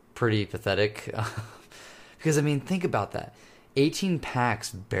is pretty pathetic. Because, I mean, think about that. 18 packs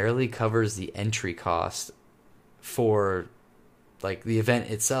barely covers the entry cost for like the event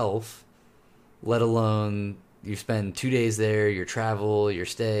itself, let alone you spend 2 days there, your travel, your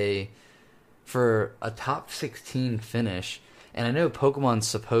stay, for a top 16 finish. And I know Pokemon's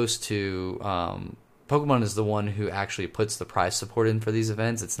supposed to Pokemon is the one who actually puts the prize support in for these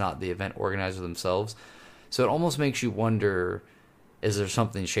events. It's not the event organizer themselves. So it almost makes you wonder, is there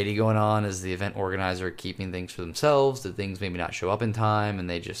something shady going on? Is the event organizer keeping things for themselves? Did things maybe not show up in time and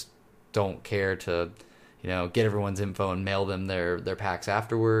they just don't care to, get everyone's info and mail them their packs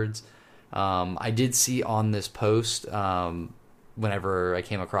afterwards? I did see on this post, whenever I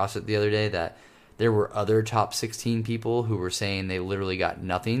came across it the other day, that there were other top 16 people who were saying they literally got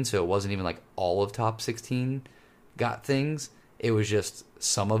nothing. So it wasn't even like all of top 16 got things. It was just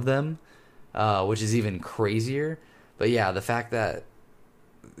some of them, which is even crazier. But yeah, the fact that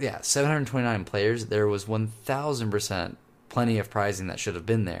 729 players, there was 1,000% plenty of prizing that should have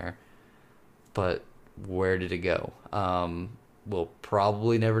been there. But where did it go? We'll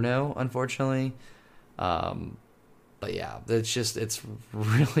probably never know, unfortunately. But yeah, it's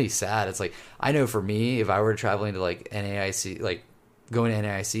really sad. It's like, I know for me, if I were traveling to like NAIC, like going to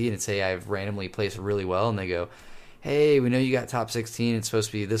NAIC and say I've randomly placed really well and they go, hey, we know you got top 16. It's supposed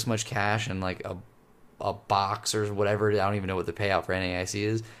to be this much cash and like a box or whatever. I don't even know what the payout for NAIC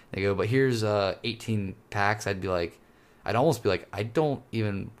is. They go, but here's 18 packs. I'd almost be like, I don't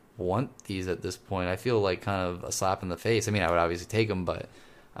even want these at this point. I feel like kind of a slap in the face. I mean, I would obviously take them, but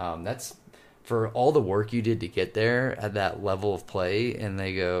that's for all the work you did to get there at that level of play, and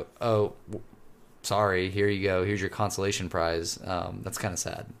they go, oh, sorry, here you go, here's your consolation prize. That's kind of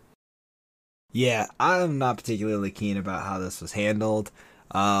sad. Yeah, I'm not particularly keen about how this was handled.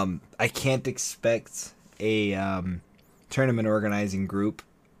 I can't expect a tournament organizing group,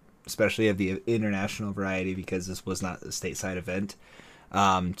 especially of the international variety, because this was not a stateside event,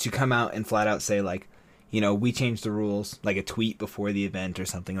 to come out and flat out say, like, you know, we changed the rules, like a tweet before the event or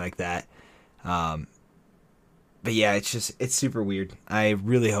something like that. But yeah, it's super weird. I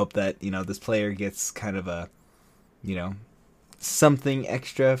really hope that, you know, this player gets kind of a, you know, something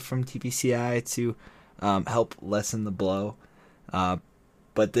extra from TPCI to help lessen the blow.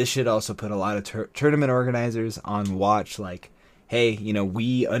 But this should also put a lot of tournament organizers on watch, like, hey, you know,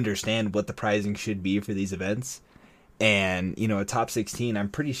 we understand what the prizing should be for these events. And, you know, a top 16, I'm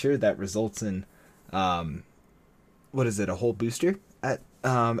pretty sure that results in, what is it, a whole booster at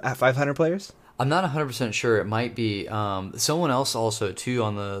 500 players? I'm not 100% sure. It might be someone else also too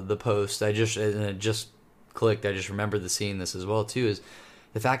on the post. It just clicked. I just remembered seeing this as well too. Is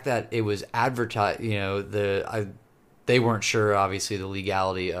the fact that it was advertised. You know, they weren't sure obviously the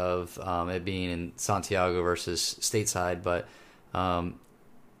legality of it being in Santiago versus stateside, but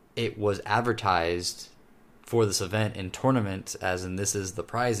it was advertised for this event and tournament, as in this is the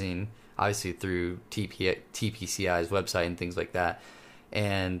prizing, obviously through TPCI's website and things like that.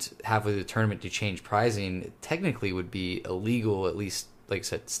 And halfway through the tournament to change prizing technically would be illegal, at least, like I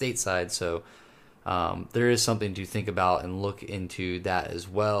said, stateside. So there is something to think about and look into that as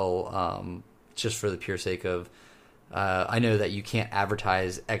well, just for the pure sake of, I know that you can't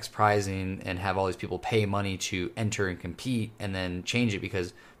advertise X prizing and have all these people pay money to enter and compete and then change it,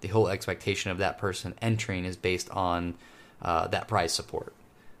 because the whole expectation of that person entering is based on that prize support.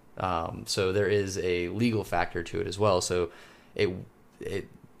 So there is a legal factor to it as well. So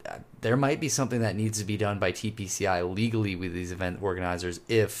there might be something that needs to be done by TPCI legally with these event organizers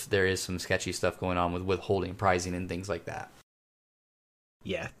if there is some sketchy stuff going on with withholding prizing and things like that.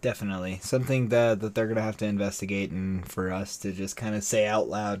 Yeah, definitely. Something that they're going to have to investigate, and for us to just kind of say out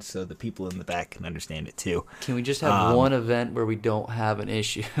loud so the people in the back can understand it too. Can we just have one event where we don't have an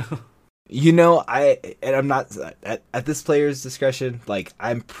issue? You know, I'm not at this player's discretion. Like,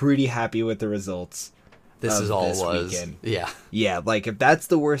 I'm pretty happy with the results. This is all this it was. Weekend. Yeah. Like, if that's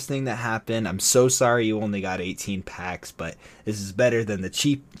the worst thing that happened, I'm so sorry you only got 18 packs, but this is better than the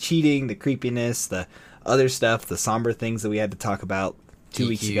cheating, the creepiness, the other stuff, the somber things that we had to talk about 2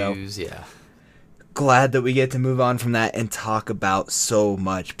 weeks ago. Yeah. Glad that we get to move on from that and talk about so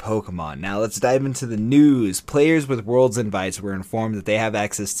much Pokemon. Now let's dive into the news. Players with Worlds Invites were informed that they have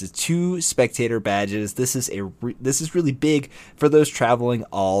access to 2 spectator badges. This is really big for those traveling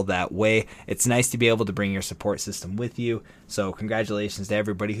all that way. It's nice to be able to bring your support system with you. So congratulations to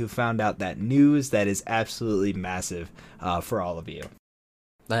everybody who found out that news. That is absolutely massive for all of you.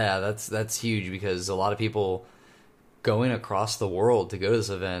 Yeah, that's huge, because a lot of people going across the world to go to this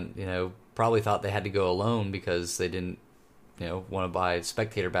event, you know, probably thought they had to go alone because they didn't, you know, want to buy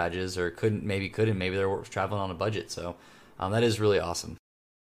spectator badges, or maybe they were traveling on a budget. So that is really awesome.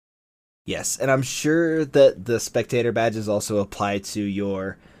 Yes, and I'm sure that the spectator badges also apply to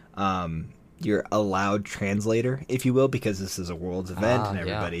your allowed translator, if you will, because this is a Worlds event and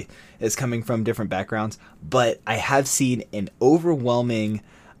everybody is coming from different backgrounds. But I have seen an overwhelming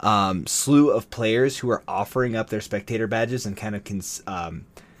slew of players who are offering up their spectator badges and kind of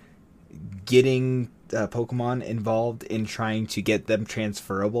getting Pokemon involved in trying to get them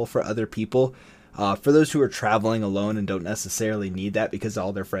transferable for other people. For those who are traveling alone and don't necessarily need that because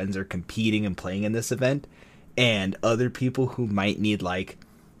all their friends are competing and playing in this event, and other people who might need, like,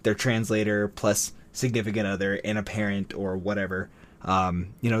 their translator plus significant other and a parent or whatever,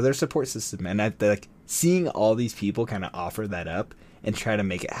 you know, their support system. And I like seeing all these people kind of offer that up and try to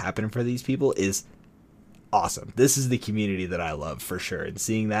make it happen for these people is awesome. This is the community that I love, for sure. And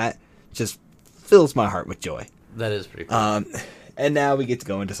seeing that just fills my heart with joy. That is pretty cool. And now we get to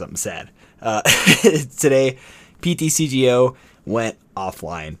go into something sad. Today, PTCGO went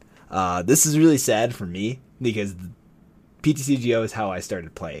offline. This is really sad for me because PTCGO is how I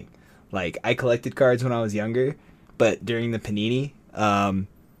started playing. Like, I collected cards when I was younger, but during the Panini,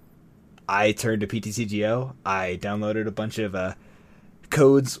 I turned to PTCGO. I downloaded a bunch of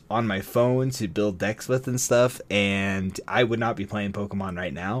codes on my phone to build decks with and stuff, and I would not be playing Pokemon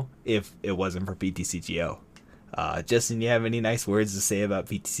right now if it wasn't for PTCGO. Justin, you have any nice words to say about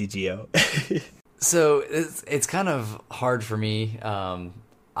PTCGO? So it's kind of hard for me.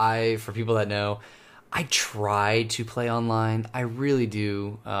 For people that know, I try to play online. I really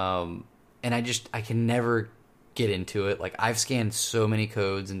do. And I can never get into it. Like, I've scanned so many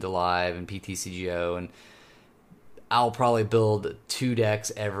codes into Live and PTCGO, and I'll probably build 2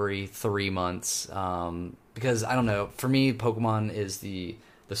 decks every 3 months. Because, I don't know, for me, Pokemon is the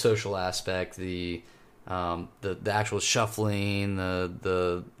social aspect, the actual shuffling,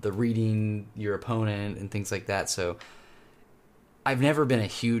 the reading your opponent and things like that. So I've never been a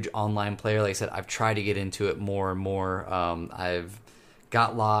huge online player. Like I said, I've tried to get into it more and more. I've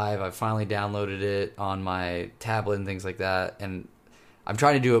got Live. I've finally downloaded it on my tablet and things like that. And I'm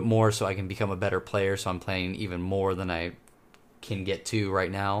trying to do it more so I can become a better player. So I'm playing even more than I can get to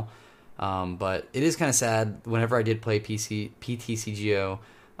right now. But it is kind of sad. Whenever I did play PTCGO,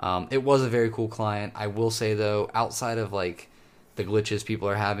 it was a very cool client. I will say, though, outside of like the glitches people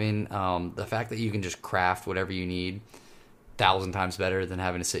are having, the fact that you can just craft whatever you need 1,000 times better than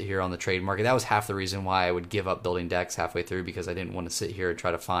having to sit here on the trade market. That was half the reason why I would give up building decks halfway through, because I didn't want to sit here and try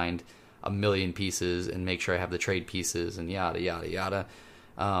to find a million pieces and make sure I have the trade pieces and yada, yada, yada.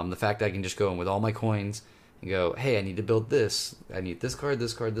 The fact that I can just go in with all my coins and go, hey, I need to build this. I need this card,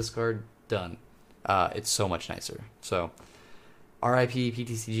 this card, this card. Done. It's so much nicer. So, RIP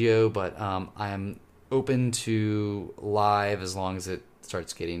PTCGO, but I'm open to Live as long as it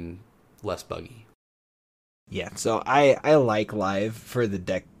starts getting less buggy. Yeah, so I like Live for the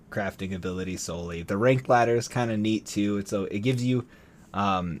deck crafting ability solely. The ranked ladder is kind of neat too. So it gives you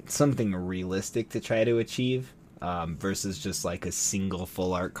something realistic to try to achieve versus just like a single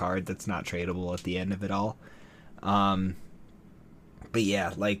full art card that's not tradable at the end of it all. But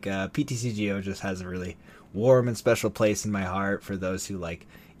yeah, like PTCGO just has a really warm and special place in my heart for those who like,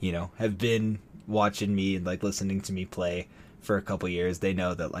 you know, have been watching me and like listening to me play for a couple years. They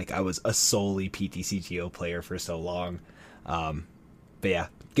know that like I was a solely PTCGO player for so long. But yeah,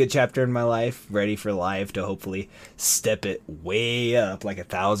 good chapter in my life, ready for Live to hopefully step it way up like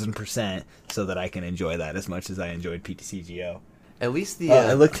 1,000% so that I can enjoy that as much as I enjoyed PTCGO. At least the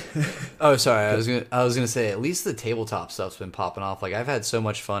I looked. Oh, sorry. I was gonna say, at least the tabletop stuff's been popping off. Like, I've had so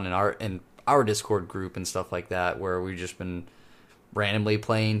much fun in our Discord group and stuff like that, where we've just been randomly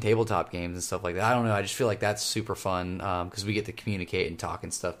playing tabletop games and stuff like that. I don't know. I just feel like that's super fun because we get to communicate and talk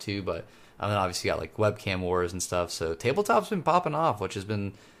and stuff too. But then obviously got like webcam wars and stuff. So tabletop's been popping off, which has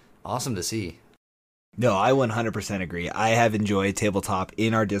been awesome to see. No, I 100% agree. I have enjoyed tabletop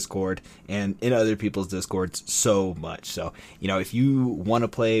in our Discord and in other people's Discords so much. So, you know, if you want to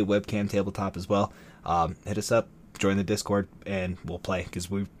play webcam tabletop as well, hit us up, join the Discord, and we'll play. Because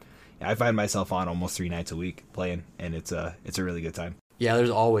I find myself on almost 3 nights a week playing, and it's a really good time. Yeah, there's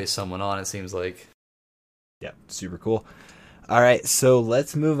always someone on, it seems like. Yeah, super cool. All right, so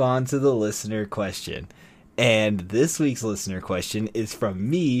let's move on to the listener question. And this week's listener question is from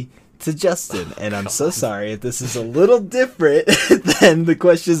me to Justin, and I'm so sorry if this is a little different than the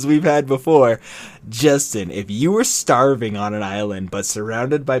questions we've had before. Justin, if you were starving on an island but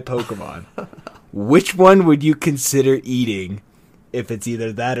surrounded by Pokemon, which one would you consider eating if it's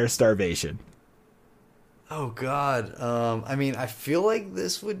either that or starvation? Oh, God. I mean, I feel like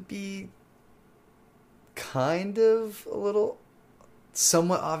this would be kind of a little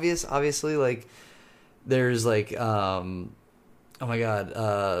somewhat obvious. Obviously, like, there's, like, oh my God,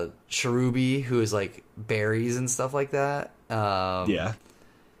 Cherubi, who is like berries and stuff like that. Yeah.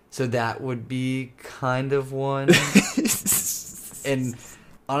 So that would be kind of one. And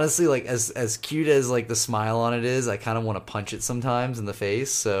honestly, like as cute as like the smile on it is, I kind of want to punch it sometimes in the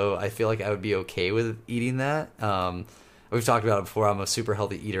face. So I feel like I would be okay with eating that. We've talked about it before. I'm a super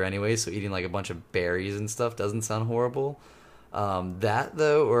healthy eater anyway, so eating like a bunch of berries and stuff doesn't sound horrible. That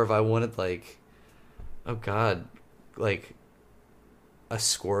though, or if I wanted like, oh God, like a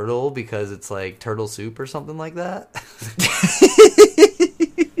Squirtle because it's like turtle soup or something like that.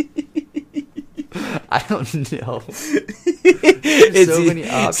 I don't know. There's so many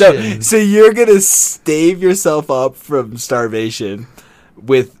options. So you're gonna stave yourself up from starvation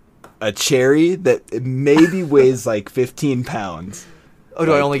with a cherry that maybe weighs like 15 pounds. Oh,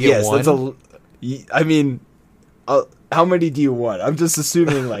 do I only get one? I mean, how many do you want? I'm just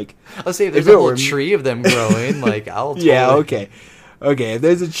assuming like. I'll say if there's a whole tree of them growing, like I'll. Totally... Yeah. Okay. Okay, if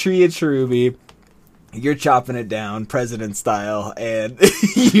there's a tree of Cherubi, you're chopping it down, president style, and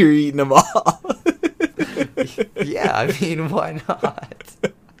you're eating them all. Yeah, I mean, why not?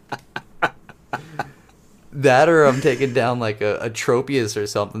 That or I'm taking down like a Tropius or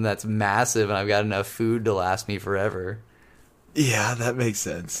something that's massive and I've got enough food to last me forever. Yeah, that makes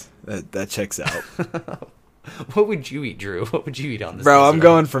sense. That checks out. What would you eat, Drew? What would you eat on this? Bro, I'm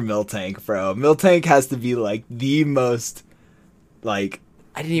going for Miltank, bro. Miltank has to be like the most... Like,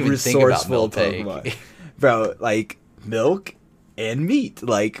 I didn't even think about Miltank. Pokemon. Bro, like, milk and meat.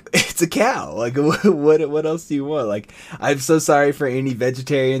 Like, it's a cow. Like, what else do you want? Like, I'm so sorry for any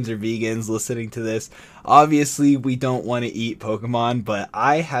vegetarians or vegans listening to this. Obviously, we don't want to eat Pokemon, but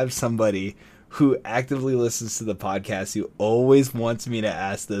I have somebody who actively listens to the podcast who always wants me to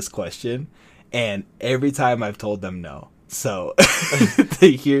ask this question, and every time I've told them no. So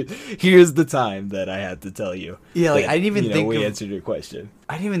here's the time that I had to tell you. Yeah, like that, I didn't even think we answered your question.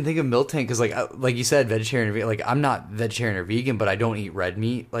 I didn't even think of Miltank because, like you said, vegetarian or vegan. Like I'm not vegetarian or vegan, but I don't eat red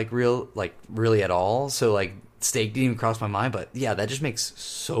meat really at all. So like steak didn't even cross my mind. But yeah, that just makes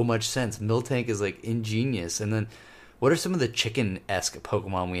so much sense. Miltank is like ingenious. And then, what are some of the chicken-esque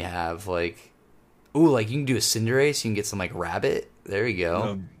Pokemon we have? Like, ooh, like you can do a Cinderace. You can get some like rabbit. There you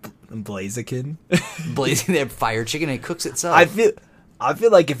go. Blaziken. Blazing that fire chicken, and it cooks itself. I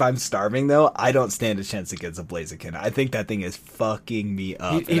feel like if I'm starving though, I don't stand a chance against a Blaziken. I think that thing is fucking me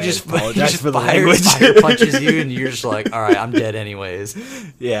up. He just apologize for the language. Fire punches you, and you're just like, all right, I'm dead anyways.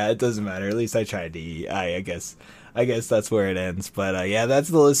 Yeah, it doesn't matter. At least I tried to eat. I guess that's where it ends. But yeah, that's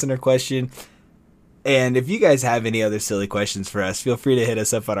the listener question. And if you guys have any other silly questions for us, feel free to hit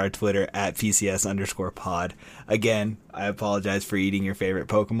us up on our Twitter at PCS_pod. Again, I apologize for eating your favorite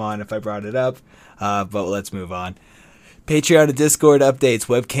Pokemon if I brought it up, but let's move on. Patreon and Discord updates.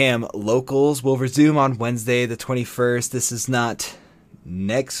 Webcam locals will resume on Wednesday the 21st. This is not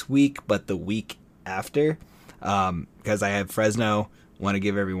next week, but the week after, because I have Fresno. Want to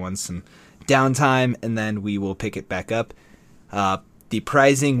give everyone some downtime, and then we will pick it back up. The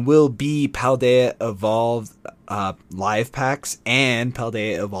pricing will be Paldea Evolved live packs, and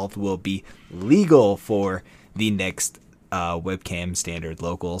Paldea Evolved will be legal for the next webcam standard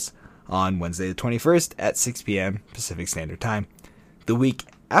locals on Wednesday the 21st at 6 p.m. Pacific Standard Time. The week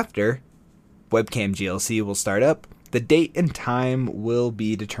after, webcam GLC will start up. The date and time will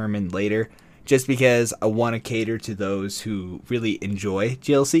be determined later, just because I want to cater to those who really enjoy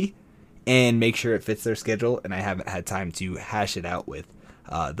GLC and make sure it fits their schedule, and I haven't had time to hash it out with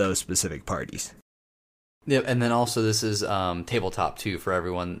those specific parties. Yeah, and then also this is tabletop too for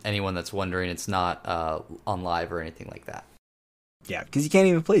anyone that's wondering. It's not on live or anything like that. Yeah, because you can't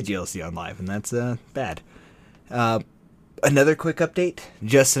even play GLC on live, and that's bad. Another quick update.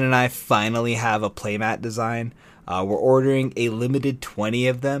 Justin and I finally have a playmat design. We're ordering a limited 20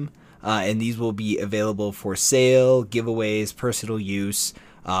 of them, and these will be available for sale, giveaways, personal use,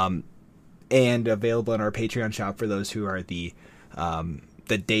 and available in our Patreon shop for those who are the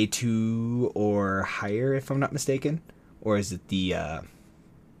day 2 or higher, if I'm not mistaken. Or is it the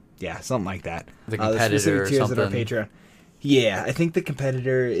something like that. The competitor or something. On our Patreon. Yeah, I think the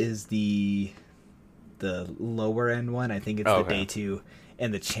competitor is the lower end one. I think it's the day 2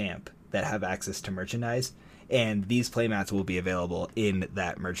 and the champ that have access to merchandise. And these playmats will be available in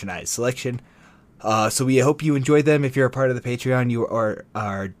that merchandise selection. So we hope you enjoyed them. If you're a part of the Patreon, you are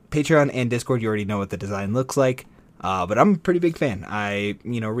our Patreon and Discord. You already know what the design looks like. But I'm a pretty big fan. I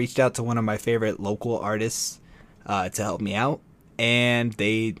reached out to one of my favorite local artists to help me out, and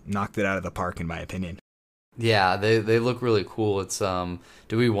they knocked it out of the park, in my opinion. Yeah, they look really cool. It's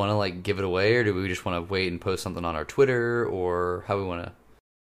do we want to like give it away, or do we just want to wait and post something on our Twitter, or how we want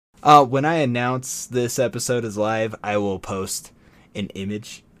to? When I announce this episode is live, I will post an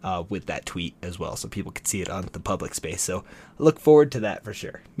image with that tweet as well, so people can see it on the public space. So look forward to that for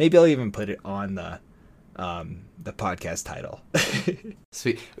sure. Maybe I'll even put it on the podcast title.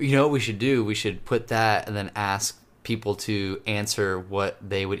 Sweet. You know what we should do? We should put that and then ask people to answer what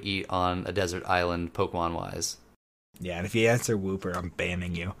they would eat on a desert island, Pokemon wise. Yeah, and if you answer Wooper, I'm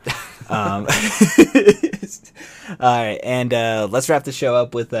banning you. All right, and let's wrap the show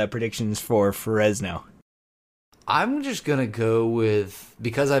up with predictions for Fresno. I'm just going to go with,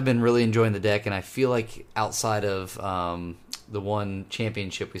 because I've been really enjoying the deck, and I feel like outside of the one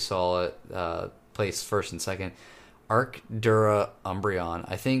championship we saw at place first and second, Arcdura Umbreon.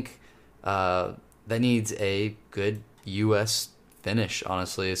 I think that needs a good U.S. finish,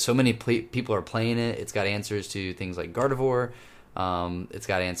 honestly. So many people are playing it. It's got answers to things like Gardevoir. It's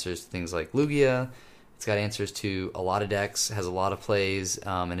got answers to things like Lugia. It's got answers to a lot of decks, has a lot of plays,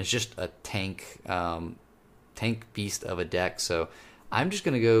 and it's just a tank beast of a deck. So I'm just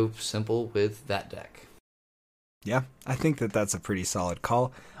going to go simple with that deck. Yeah, I think that's a pretty solid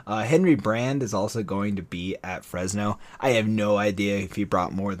call. Henry Brand is also going to be at Fresno. I have no idea if he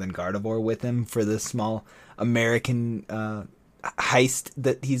brought more than Gardevoir with him for this small American heist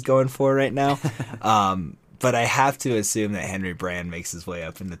that he's going for right now. But I have to assume that Henry Brand makes his way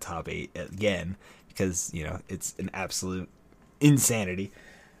up in the top 8 again, because, it's an absolute insanity.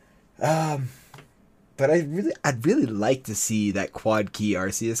 But I'd really like to see that quad key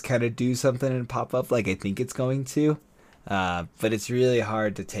Arceus kind of do something and pop up like I think it's going to. But it's really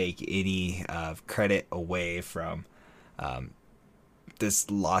hard to take any credit away from this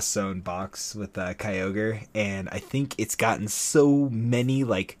Lost Zone box with Kyogre, and I think it's gotten so many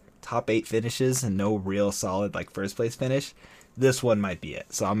like top 8 finishes and no real solid like first place finish. This one might be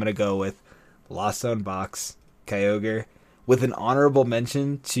it. So I'm gonna go with Lost Zone box, Kyogre, with an honorable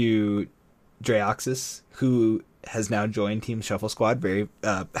mention to Draoxys, who has now joined Team Shuffle Squad. Very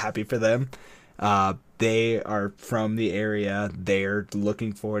happy for them. They are from the area. They're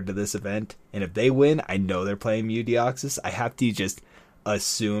looking forward to this event. And if they win, I know they're playing Mew Deoxys. I have to just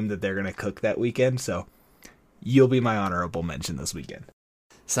assume that they're going to cook that weekend. So you'll be my honorable mention this weekend.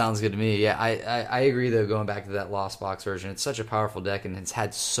 Sounds good to me. Yeah, I agree, though, going back to that Lost Box version. It's such a powerful deck, and it's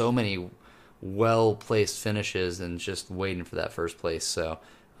had so many well-placed finishes and just waiting for that first place. So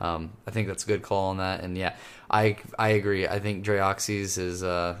I think that's a good call on that. And, yeah, I agree. I think Draoxys is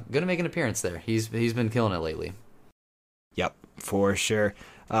going to make an appearance there. He's been killing it lately. Yep, for sure.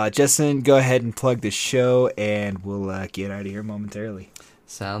 Justin, go ahead and plug the show, and we'll get out of here momentarily.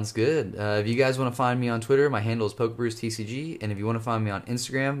 Sounds good. If you guys want to find me on Twitter, my handle is PokeBrews_TCG, and if you want to find me on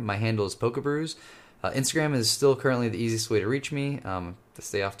Instagram, my handle is PokeBrews. Instagram is still currently the easiest way to reach me. To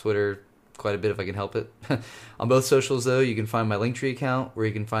stay off Twitter quite a bit if I can help it. On both socials, though, you can find my Linktree account, where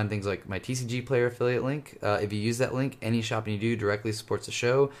you can find things like my TCG player affiliate link. If you use that link, any shopping you do directly supports the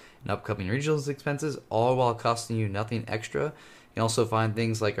show and upcoming regionals expenses, all while costing you nothing extra. You can also find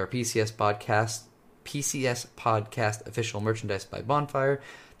things like our PCS podcast official merchandise by Bonfire.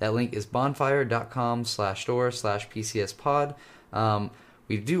 That link is bonfire.com/store/PCSpod.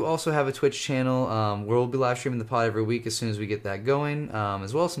 We do also have a Twitch channel where we'll be live streaming the pod every week as soon as we get that going,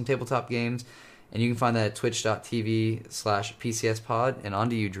 as well as some tabletop games. And you can find that at twitch.tv/PCSpod. And on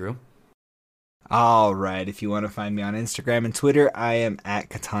to you, Drew. All right. If you want to find me on Instagram and Twitter, I am at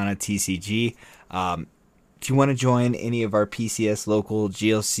KatanaTCG. If you want to join any of our PCS local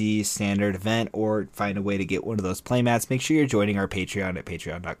GLC standard event or find a way to get one of those playmats, make sure you're joining our Patreon at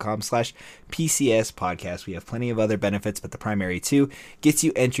patreon.com/PCS podcast. We have plenty of other benefits, but the primary two gets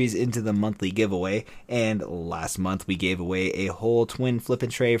you entries into the monthly giveaway. And last month we gave away a whole twin flip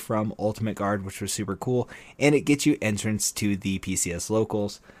and tray from Ultimate Guard, which was super cool. And it gets you entrance to the PCS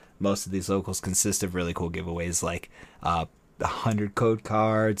locals. Most of these locals consist of really cool giveaways like 100 code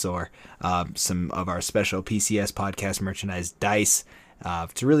cards or some of our special PCS podcast merchandise dice.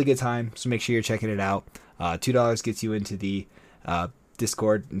 It's a really good time, so make sure you're checking it out. $2 gets you into the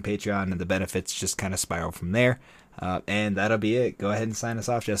Discord and Patreon, and the benefits just kind of spiral from there. And that'll be it. Go ahead and sign us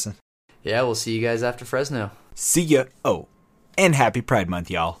off, Justin. Yeah, we'll see you guys after Fresno. See ya. Oh, and happy Pride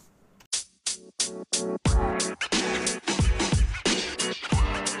Month, y'all.